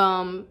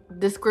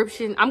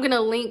description. I'm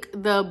gonna link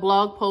the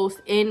blog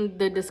post in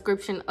the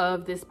description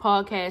of this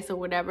podcast or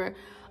whatever,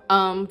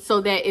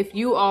 so that if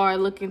you are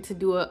looking to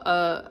do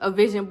a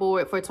vision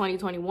board for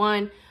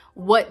 2021,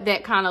 what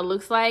that kind of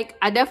looks like.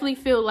 I definitely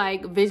feel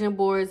like vision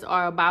boards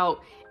are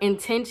about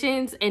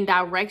intentions and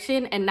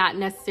direction, and not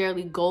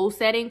necessarily goal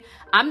setting.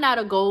 I'm not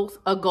a goal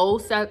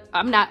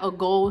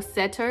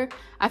setter.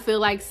 I feel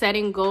like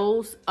setting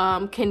goals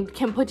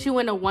can put you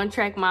in a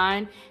one-track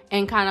mind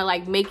and kind of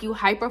like make you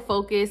hyper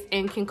focused,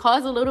 and can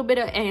cause a little bit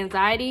of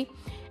anxiety.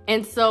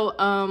 And so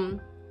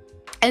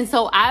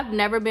I've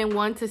never been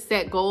one to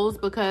set goals,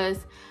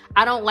 because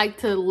I don't like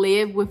to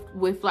live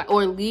with like,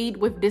 or lead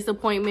with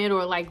disappointment,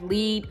 or like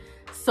lead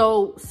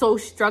so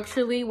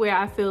structurally where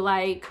I feel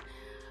like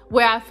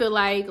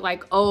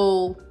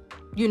oh,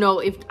 you know,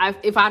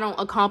 if I don't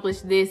accomplish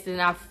this, then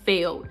I've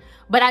failed.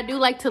 But I do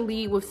like to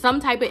lead with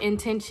some type of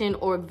intention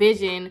or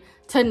vision,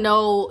 to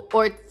know,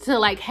 or to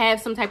like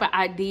have some type of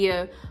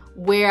idea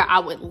where I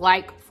would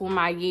like for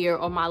my year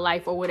or my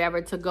life or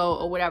whatever to go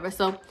or whatever.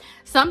 So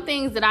some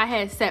things that I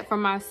had set for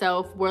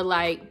myself were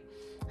like,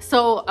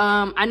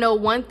 I know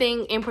one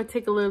thing in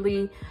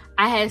particularly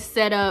I had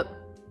set up.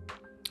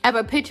 I have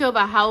a picture of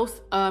a house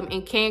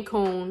in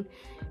Cancun,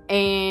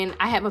 and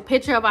I have a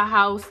picture of a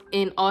house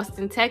in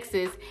Austin,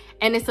 Texas,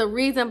 and it's a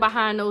reason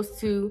behind those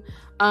two.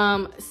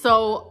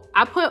 So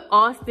I put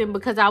Austin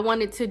because I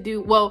wanted to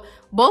do, well,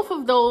 both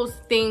of those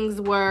things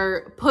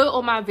were put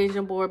on my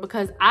vision board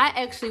because I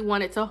actually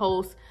wanted to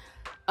host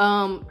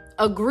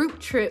a group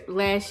trip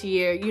last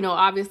year. You know,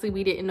 obviously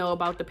we didn't know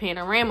about the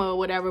panorama or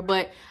whatever,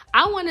 but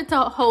I wanted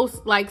to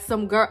host like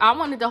I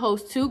wanted to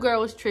host 2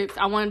 girls trips.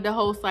 I wanted to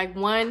host like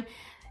one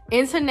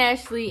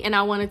internationally, and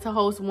I wanted to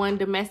host one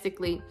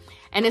domestically.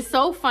 And it's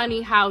so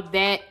funny how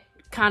that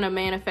kind of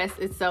manifests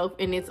itself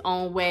in its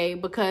own way,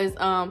 because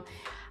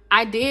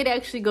I did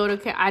actually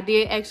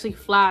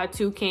fly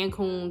to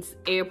Cancun's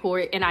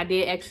airport, and I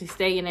did actually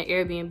stay in an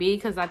Airbnb,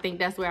 because I think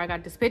that's where I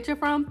got this picture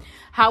from.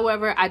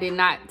 However, I did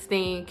not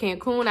stay in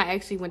Cancun. I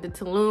actually went to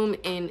Tulum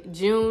in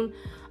June,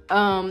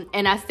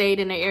 and I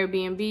stayed in an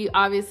Airbnb,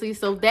 obviously.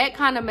 So that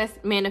kind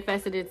of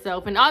manifested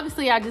itself. And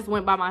obviously I just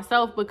went by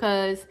myself,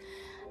 because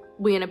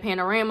we in a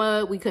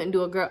panorama. I couldn't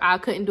do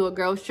a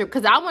girls trip,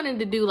 because I wanted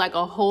to do like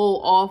a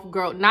whole off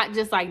girl, not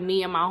just like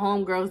me and my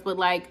homegirls, but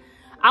like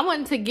I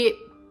wanted to get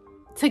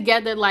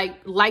together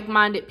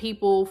like-minded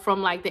people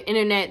from like the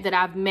internet that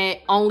I've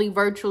met only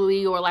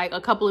virtually, or like a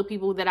couple of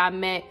people that I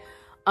met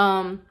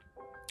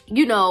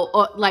you know,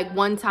 or like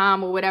one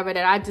time or whatever,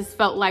 that I just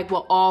felt like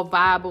were all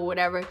vibe or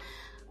whatever.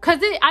 Cause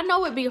I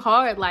know it'd be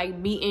hard like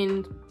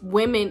meeting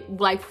women,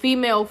 like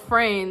female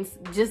friends,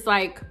 just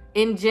like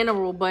in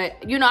general,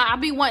 but you know, I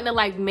be wanting to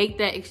like make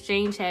that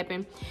exchange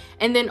happen.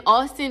 And then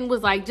Austin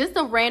was like just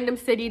a random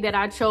city that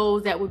I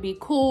chose that would be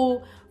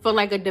cool for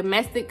like a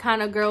domestic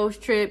kind of girls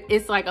trip.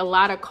 It's like a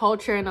lot of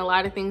culture and a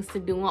lot of things to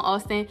do in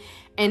Austin.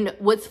 And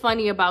what's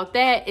funny about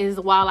that is,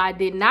 while I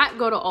did not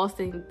go to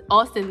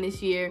Austin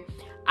this year,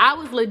 I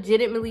was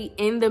legitimately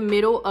in the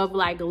middle of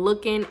like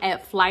looking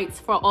at flights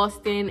for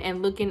Austin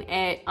and looking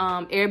at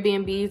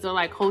Airbnbs or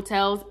like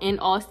hotels in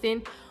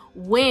Austin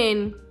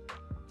when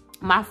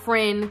my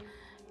friend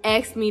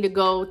asked me to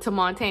go to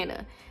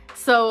Montana.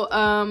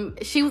 So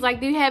she was like,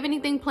 do you have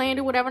anything planned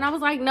or whatever? And I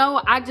was like,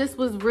 no, I just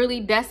was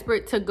really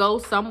desperate to go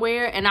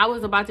somewhere, and I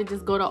was about to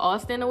just go to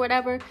Austin or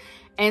whatever.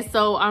 And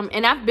so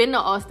and I've been to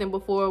Austin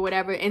before or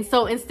whatever, and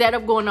so instead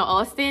of going to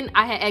Austin,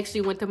 I had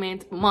actually went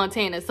to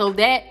Montana. So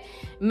that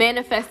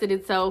manifested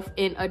itself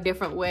in a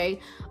different way.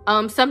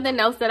 Something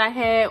else that I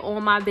had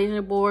on my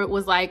vision board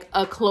was like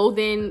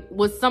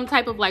some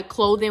type of like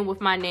clothing with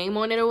my name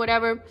on it or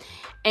whatever,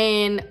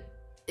 and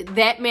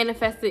that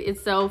manifested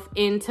itself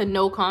into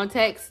No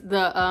Context,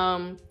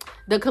 the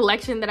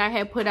collection that I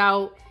had put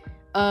out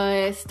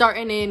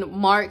starting in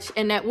March.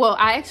 And that, well,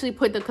 I actually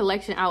put the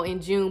collection out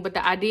in June, but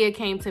the idea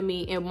came to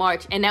me in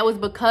March, and that was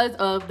because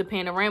of the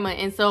panorama.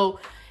 And so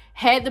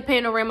had the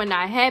panorama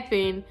not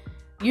happened,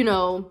 you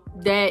know,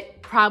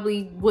 that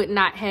probably would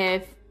not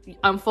have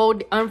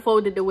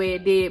unfolded the way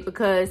it did,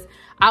 because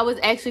I was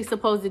actually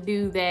supposed to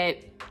do that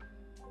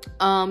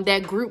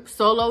that group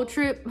solo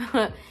trip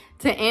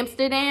to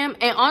Amsterdam,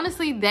 and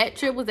honestly that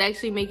trip was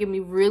actually making me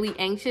really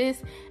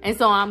anxious. And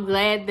so I'm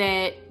glad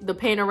that the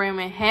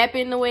panorama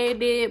happened the way it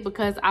did,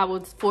 because I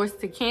was forced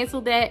to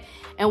cancel that.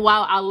 And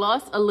while I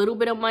lost a little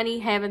bit of money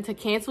having to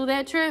cancel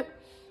that trip,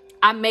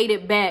 I made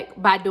it back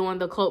by doing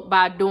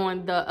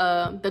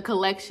the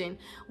collection,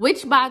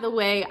 which, by the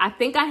way, I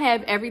think I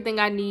have everything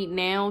I need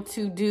now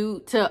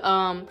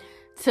to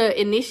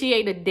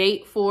initiate a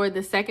date for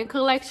the second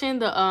collection,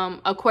 the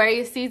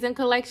Aquarius season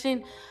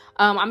collection.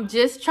 I'm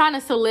just trying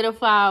to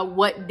solidify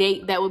what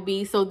date that would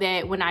be, so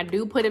that when I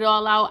do put it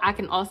all out, I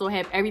can also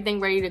have everything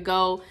ready to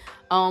go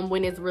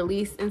when it's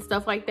released and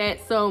stuff like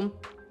that. So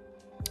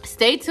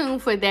stay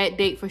tuned for that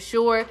date for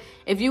sure.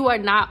 If you are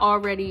not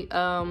already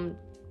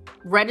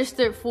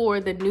registered for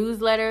the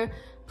newsletter,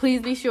 please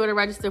be sure to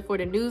register for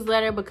the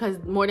newsletter,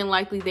 because more than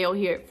likely they'll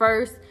hear it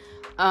first.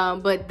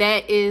 But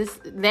that is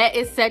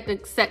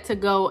set to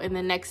go in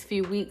the next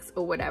few weeks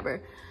or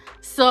whatever.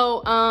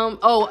 So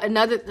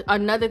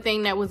another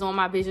thing that was on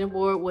my vision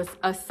board was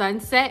a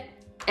sunset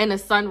and a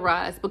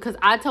sunrise, because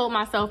I told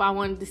myself I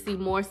wanted to see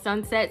more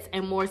sunsets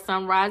and more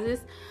sunrises,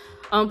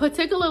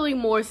 particularly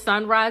more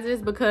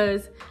sunrises,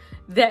 because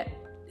that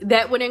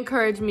would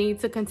encourage me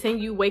to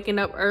continue waking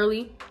up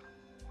early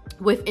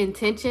with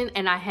intention.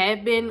 And I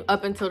have been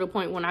up until the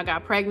point when I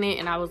got pregnant,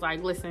 and I was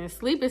like, listen,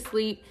 sleep is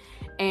sleep,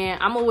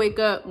 and I'm gonna wake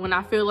up when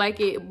I feel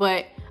like it.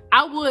 But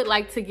I would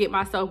like to get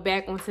myself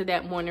back onto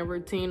that morning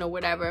routine or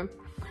whatever.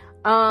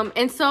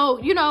 And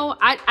so, you know,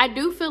 I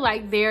do feel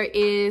like there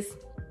is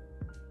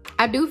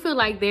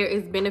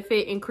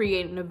benefit in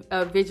creating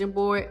a vision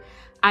board.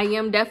 I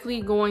am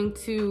definitely going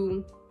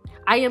to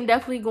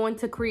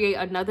create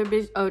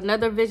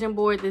another vision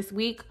board this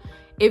week.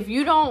 If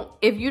you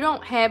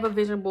don't have a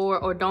vision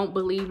board or don't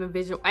believe in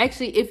vision,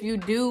 actually, if you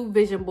do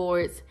vision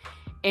boards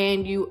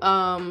and you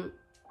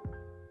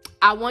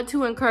I want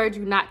to encourage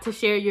you not to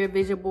share your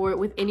vision board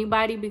with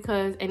anybody,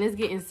 because, and it's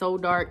getting so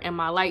dark and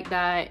my light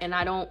died, and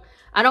I don't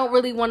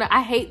really want to,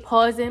 I hate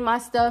pausing my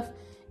stuff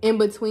in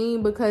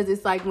between, because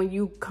it's like when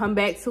you come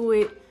back to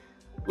it,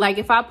 like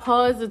if I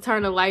pause to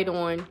turn the light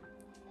on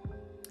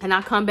and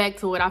I come back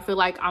to it, I feel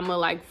like I'm gonna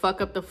like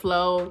fuck up the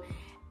flow,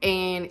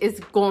 and it's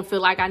gonna feel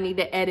like I need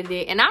to edit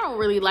it. And I don't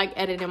really like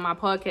editing my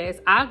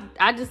podcast.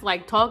 I just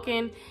like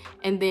talking,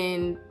 and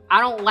then I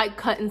don't like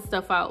cutting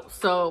stuff out.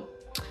 So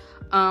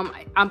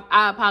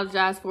I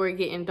apologize for it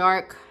getting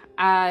dark.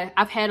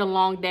 I've had a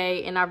long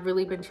day, and I've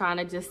really been trying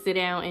to just sit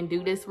down and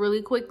do this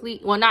really quickly.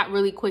 Well, not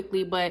really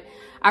quickly, but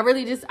I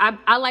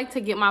like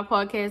to get my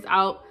podcast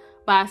out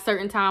by a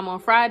certain time on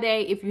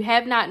Friday. If you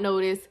have not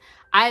noticed,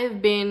 I've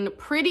been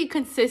pretty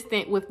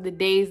consistent with the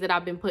days that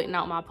I've been putting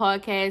out my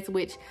podcast,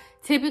 which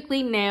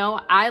typically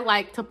now I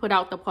like to put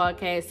out the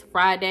podcast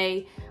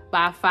Friday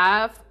by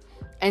 5.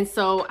 And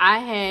so I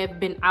have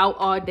been out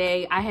all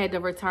day. I had to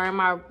return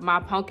my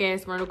punk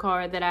ass rental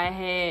car that I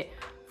had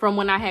from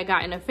when I had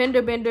gotten a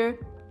fender bender.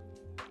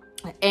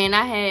 And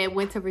I had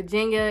went to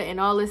Virginia and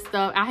all this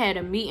stuff. I had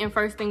a meeting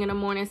first thing in the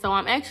morning. So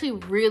I'm actually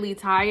really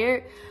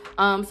tired.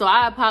 So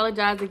I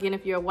apologize again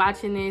if you're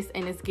watching this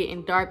and it's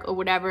getting dark or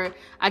whatever.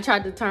 I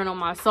tried to turn on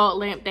my salt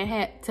lamp that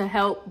had to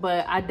help,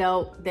 but I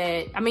doubt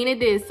that. I mean, it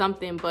did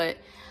something, but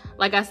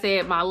like I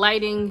said, my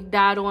lighting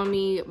died on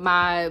me.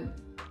 My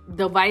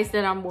device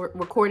that I'm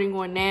recording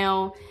on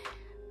now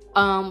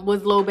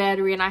was low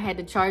battery, and I had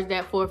to charge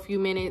that for a few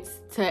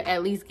minutes to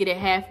at least get it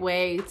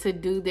halfway to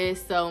do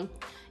this. So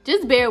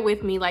just bear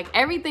with me. Like,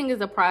 everything is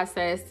a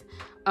process.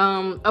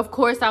 Of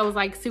course, I was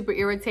like super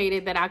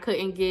irritated that I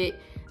couldn't get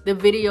the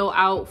video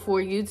out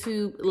for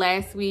YouTube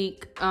last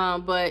week,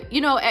 but you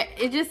know,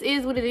 it just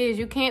is what it is.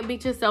 You can't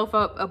beat yourself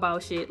up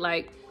about shit.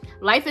 Like,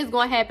 life is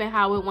gonna happen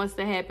how it wants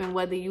to happen,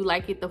 whether you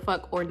like it the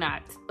fuck or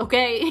not,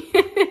 okay?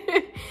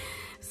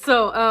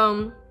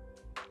 So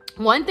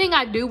one thing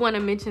I do want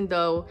to mention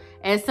though,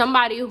 as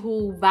somebody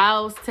who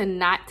vows to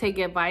not take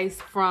advice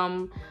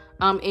from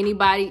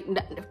anybody,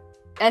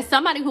 as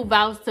somebody who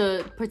vows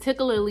to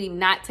particularly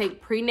not take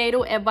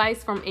prenatal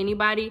advice from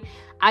anybody,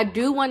 I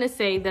do want to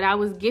say that I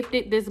was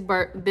gifted this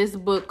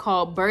book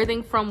called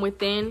Birthing from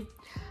Within,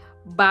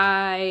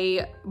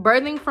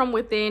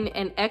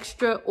 An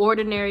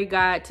Extraordinary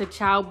Guide to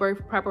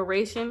Childbirth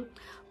Preparation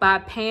by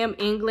Pam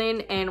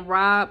England and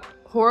Rob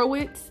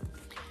Horowitz.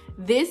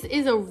 This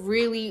is a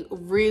really,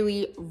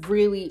 really,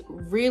 really,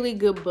 really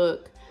good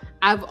book.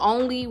 I've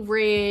only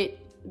read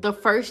the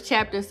first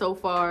chapter so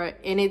far,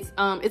 and it's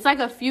like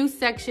a few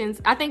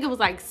sections. I think it was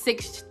like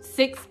six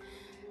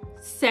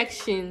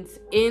sections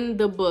in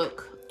the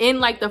book, in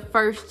like the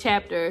first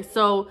chapter.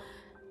 So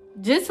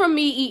just from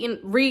me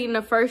reading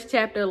the first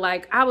chapter,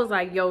 like, I was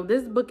like, yo,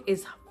 this book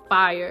is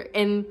fire.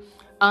 And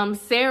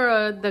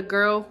Sarah, the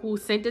girl who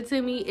sent it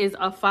to me, is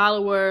a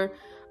follower.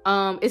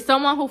 It's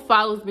someone who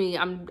follows me.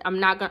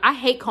 I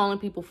hate calling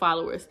people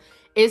followers.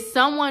 It's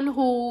someone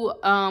who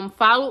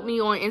followed me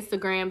on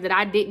Instagram that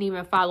I didn't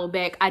even follow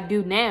back. I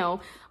do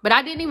now, but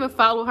I didn't even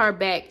follow her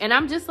back. And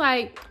I'm just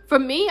like, for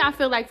me, I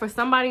feel like for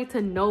somebody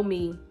to know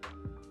me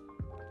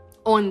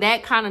on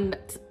that kind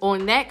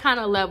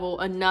of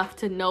level enough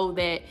to know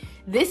that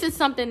this is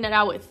something that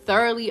I would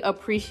thoroughly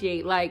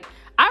appreciate. Like,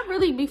 I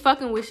really be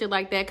fucking with shit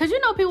like that. Cause you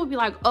know, people be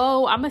like,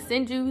 oh, I'ma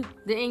send you.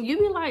 Then you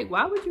be like,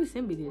 why would you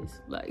send me this?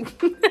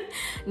 Like,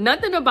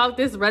 nothing about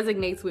this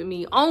resonates with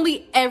me.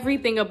 Only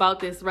everything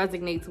about this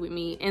resonates with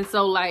me. And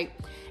so, like,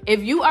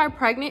 if you are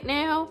pregnant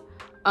now,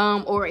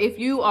 or if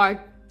you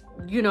are,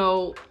 you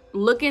know,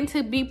 looking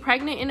to be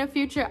pregnant in the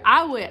future,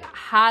 I would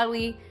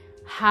highly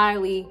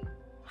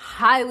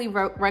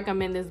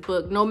recommend this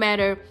book. No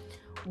matter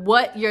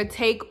what your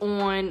take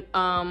on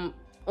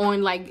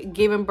like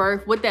giving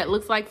birth, what that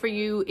looks like for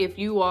you, if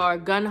you are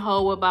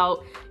gung-ho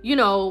about, you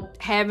know,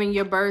 having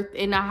your birth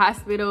in a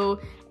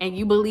hospital and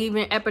you believe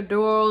in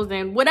epidurals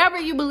and whatever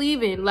you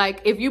believe in,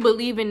 like if you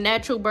believe in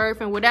natural birth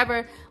and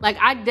whatever, like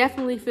I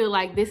definitely feel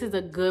like this is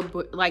a good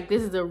book. Like,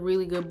 this is a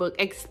really good book,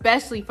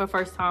 especially for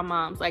first-time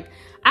moms. Like,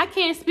 I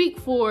can't speak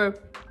for,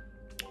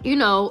 you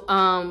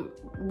know,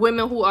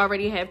 women who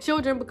already have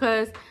children,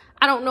 because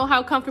I don't know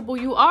how comfortable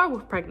you are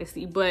with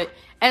pregnancy. But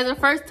as a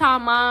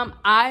first-time mom,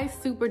 I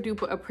super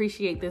duper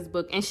appreciate this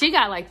book. And she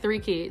got like 3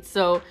 kids.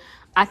 So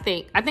I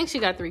think she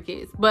got 3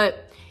 kids.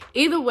 But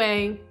either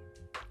way,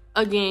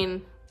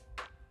 again,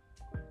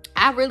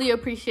 I really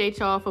appreciate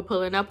y'all for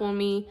pulling up on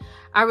me.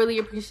 I really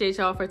appreciate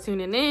y'all for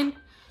tuning in.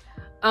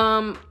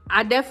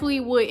 I definitely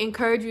would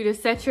encourage you to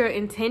set your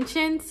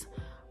intentions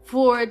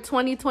for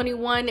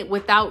 2021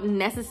 without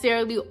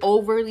necessarily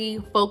overly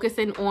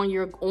focusing on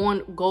your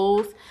own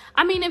goals.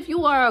 I mean, if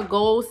you are a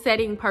goal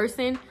setting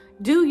person,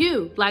 do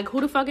you. Like,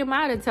 who the fuck am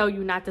I to tell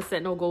you not to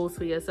set no goals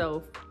for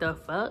yourself? The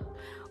fuck?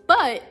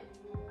 But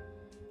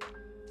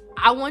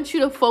I want you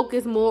to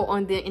focus more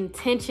on the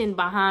intention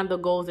behind the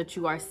goals that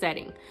you are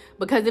setting.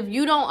 Because if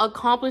you don't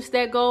accomplish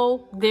that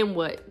goal, then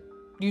what?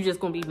 You just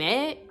gonna be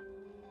mad?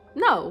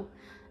 No.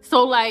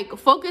 So, like,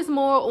 focus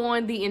more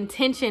on the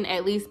intention,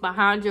 at least,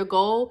 behind your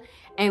goal,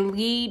 and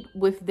lead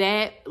with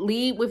that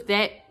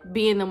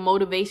being the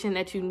motivation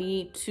that you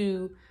need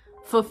to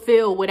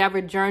fulfill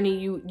whatever journey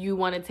you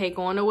want to take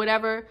on or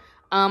whatever.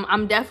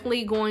 I'm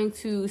definitely going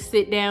to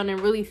sit down and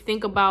really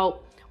think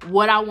about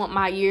what I want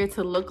my year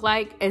to look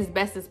like as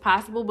best as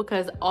possible,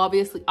 because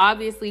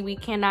obviously we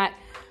cannot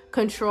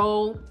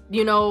control,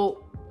 you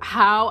know,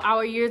 how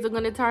our years are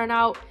going to turn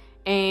out.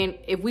 And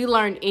if we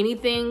learn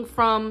anything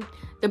from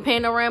the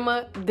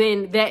panorama,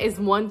 then that is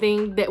one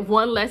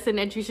lesson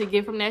that you should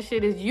get from that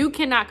shit, is you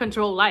cannot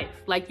control life.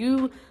 Like,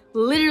 you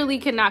literally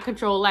cannot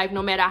control life.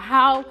 No matter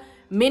how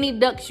many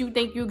ducks you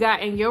think you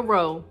got in your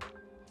row,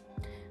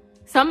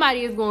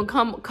 somebody is going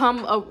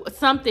to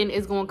something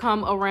is going to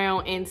come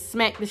around and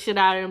smack the shit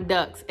out of them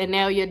ducks, and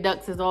now your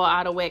ducks is all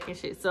out of whack and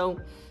shit.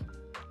 So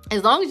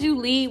as long as you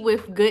lead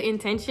with good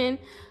intention,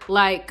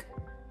 like,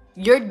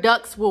 your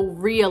ducks will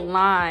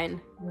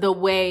realign the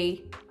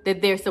way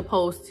that they're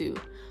supposed to.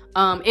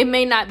 It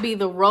may not be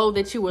the row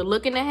that you were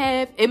looking to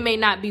have. It may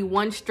not be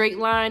one straight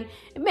line.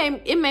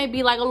 It may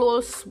be like a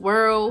little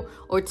swirl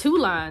or 2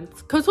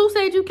 lines. Because who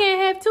said you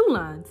can't have 2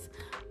 lines?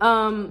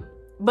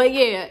 But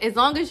yeah, as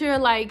long as you're,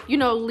 like, you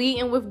know,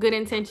 leading with good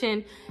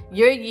intention,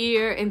 your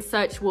year and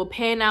such will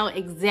pan out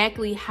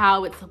exactly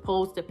how it's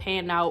supposed to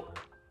pan out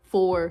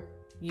for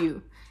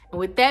you. And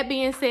with that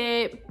being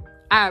said,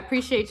 I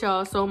appreciate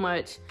y'all so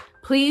much.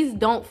 Please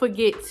don't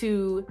forget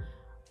to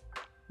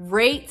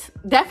rate.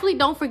 Definitely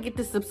don't forget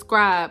to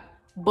subscribe,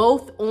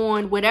 both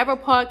on whatever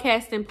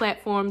podcasting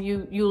platform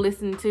you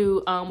listen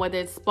to, whether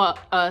it's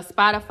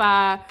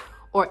Spotify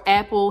or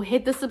Apple.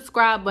 Hit the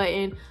subscribe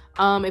button.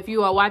 If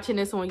you are watching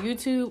this on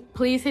YouTube,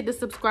 please hit the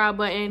subscribe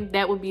button.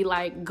 That would be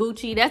like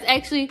Gucci. That's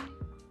actually,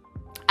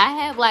 I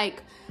have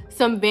like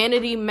some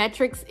vanity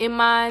metrics in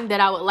mind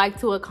that I would like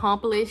to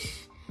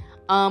accomplish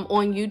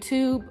on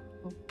YouTube.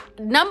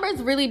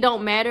 Numbers really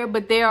don't matter,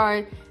 but there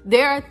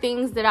are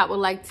things that I would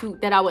like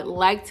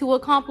to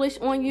accomplish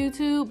on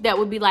YouTube that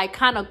would be like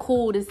kind of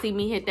cool to see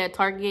me hit that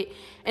target.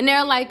 And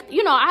they're like,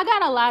 you know, I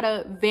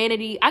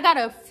got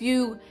a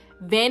few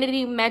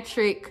vanity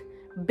metric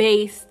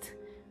based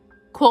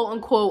quote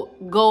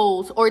unquote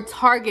goals or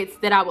targets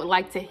that I would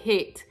like to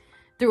hit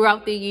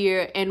throughout the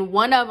year, and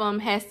one of them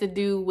has to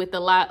do with a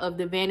lot of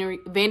the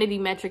vanity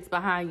metrics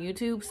behind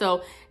YouTube.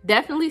 So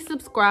definitely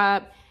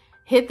subscribe.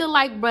 Hit the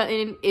like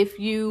button if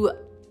you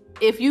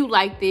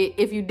liked it.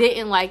 If you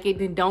didn't like it,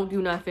 then don't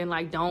do nothing.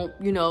 Like, don't,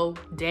 you know,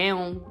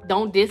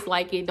 don't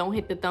dislike it. Don't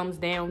hit the thumbs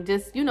down.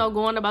 Just, you know,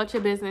 go on about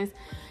your business.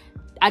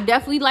 I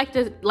definitely like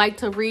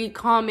to read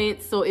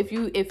comments. So if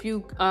you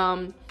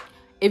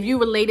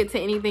related to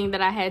anything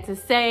that I had to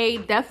say,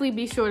 definitely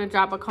be sure to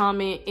drop a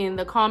comment in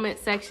the comment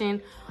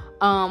section.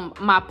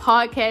 My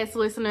podcast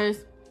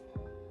listeners,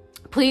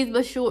 please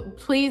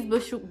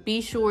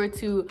be sure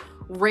to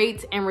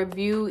rate and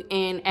review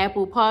in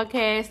Apple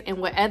Podcasts and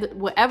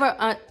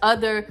whatever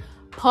other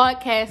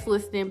podcast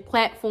listening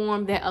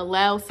platform that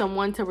allows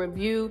someone to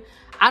review.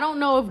 I don't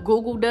know if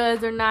Google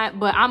does or not,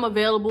 but I'm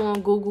available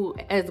on Google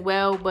as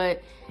well.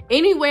 But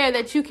anywhere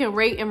that you can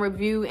rate and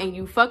review and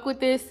you fuck with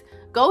this,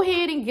 go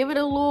ahead and give it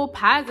a little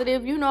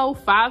positive,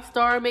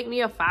 5-star, make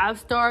me a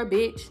 5-star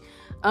bitch.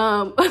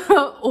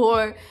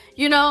 Or,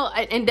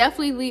 and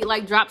definitely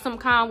drop some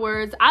kind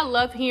words. I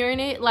love hearing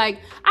it.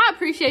 I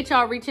appreciate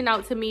y'all reaching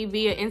out to me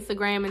via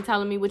Instagram and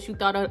telling me what you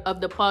thought of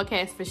the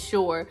podcast for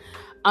sure.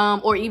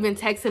 Or even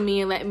texting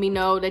me and letting me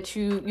know that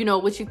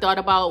what you thought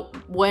about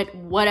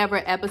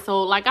whatever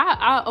episode.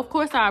 I of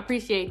course I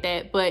appreciate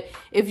that, but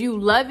if you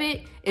love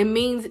it, it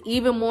means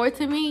even more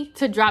to me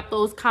to drop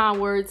those kind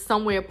words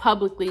somewhere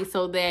publicly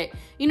so that,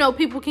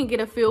 people can get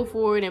a feel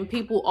for it, and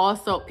people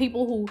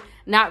who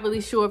not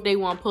really sure if they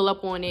want to pull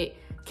up on it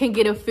can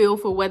get a feel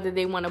for whether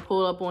they want to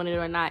pull up on it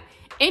or not.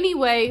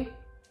 Anyway,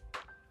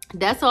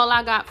 that's all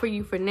I got for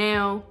you for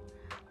now.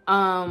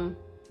 I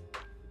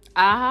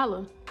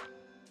holla.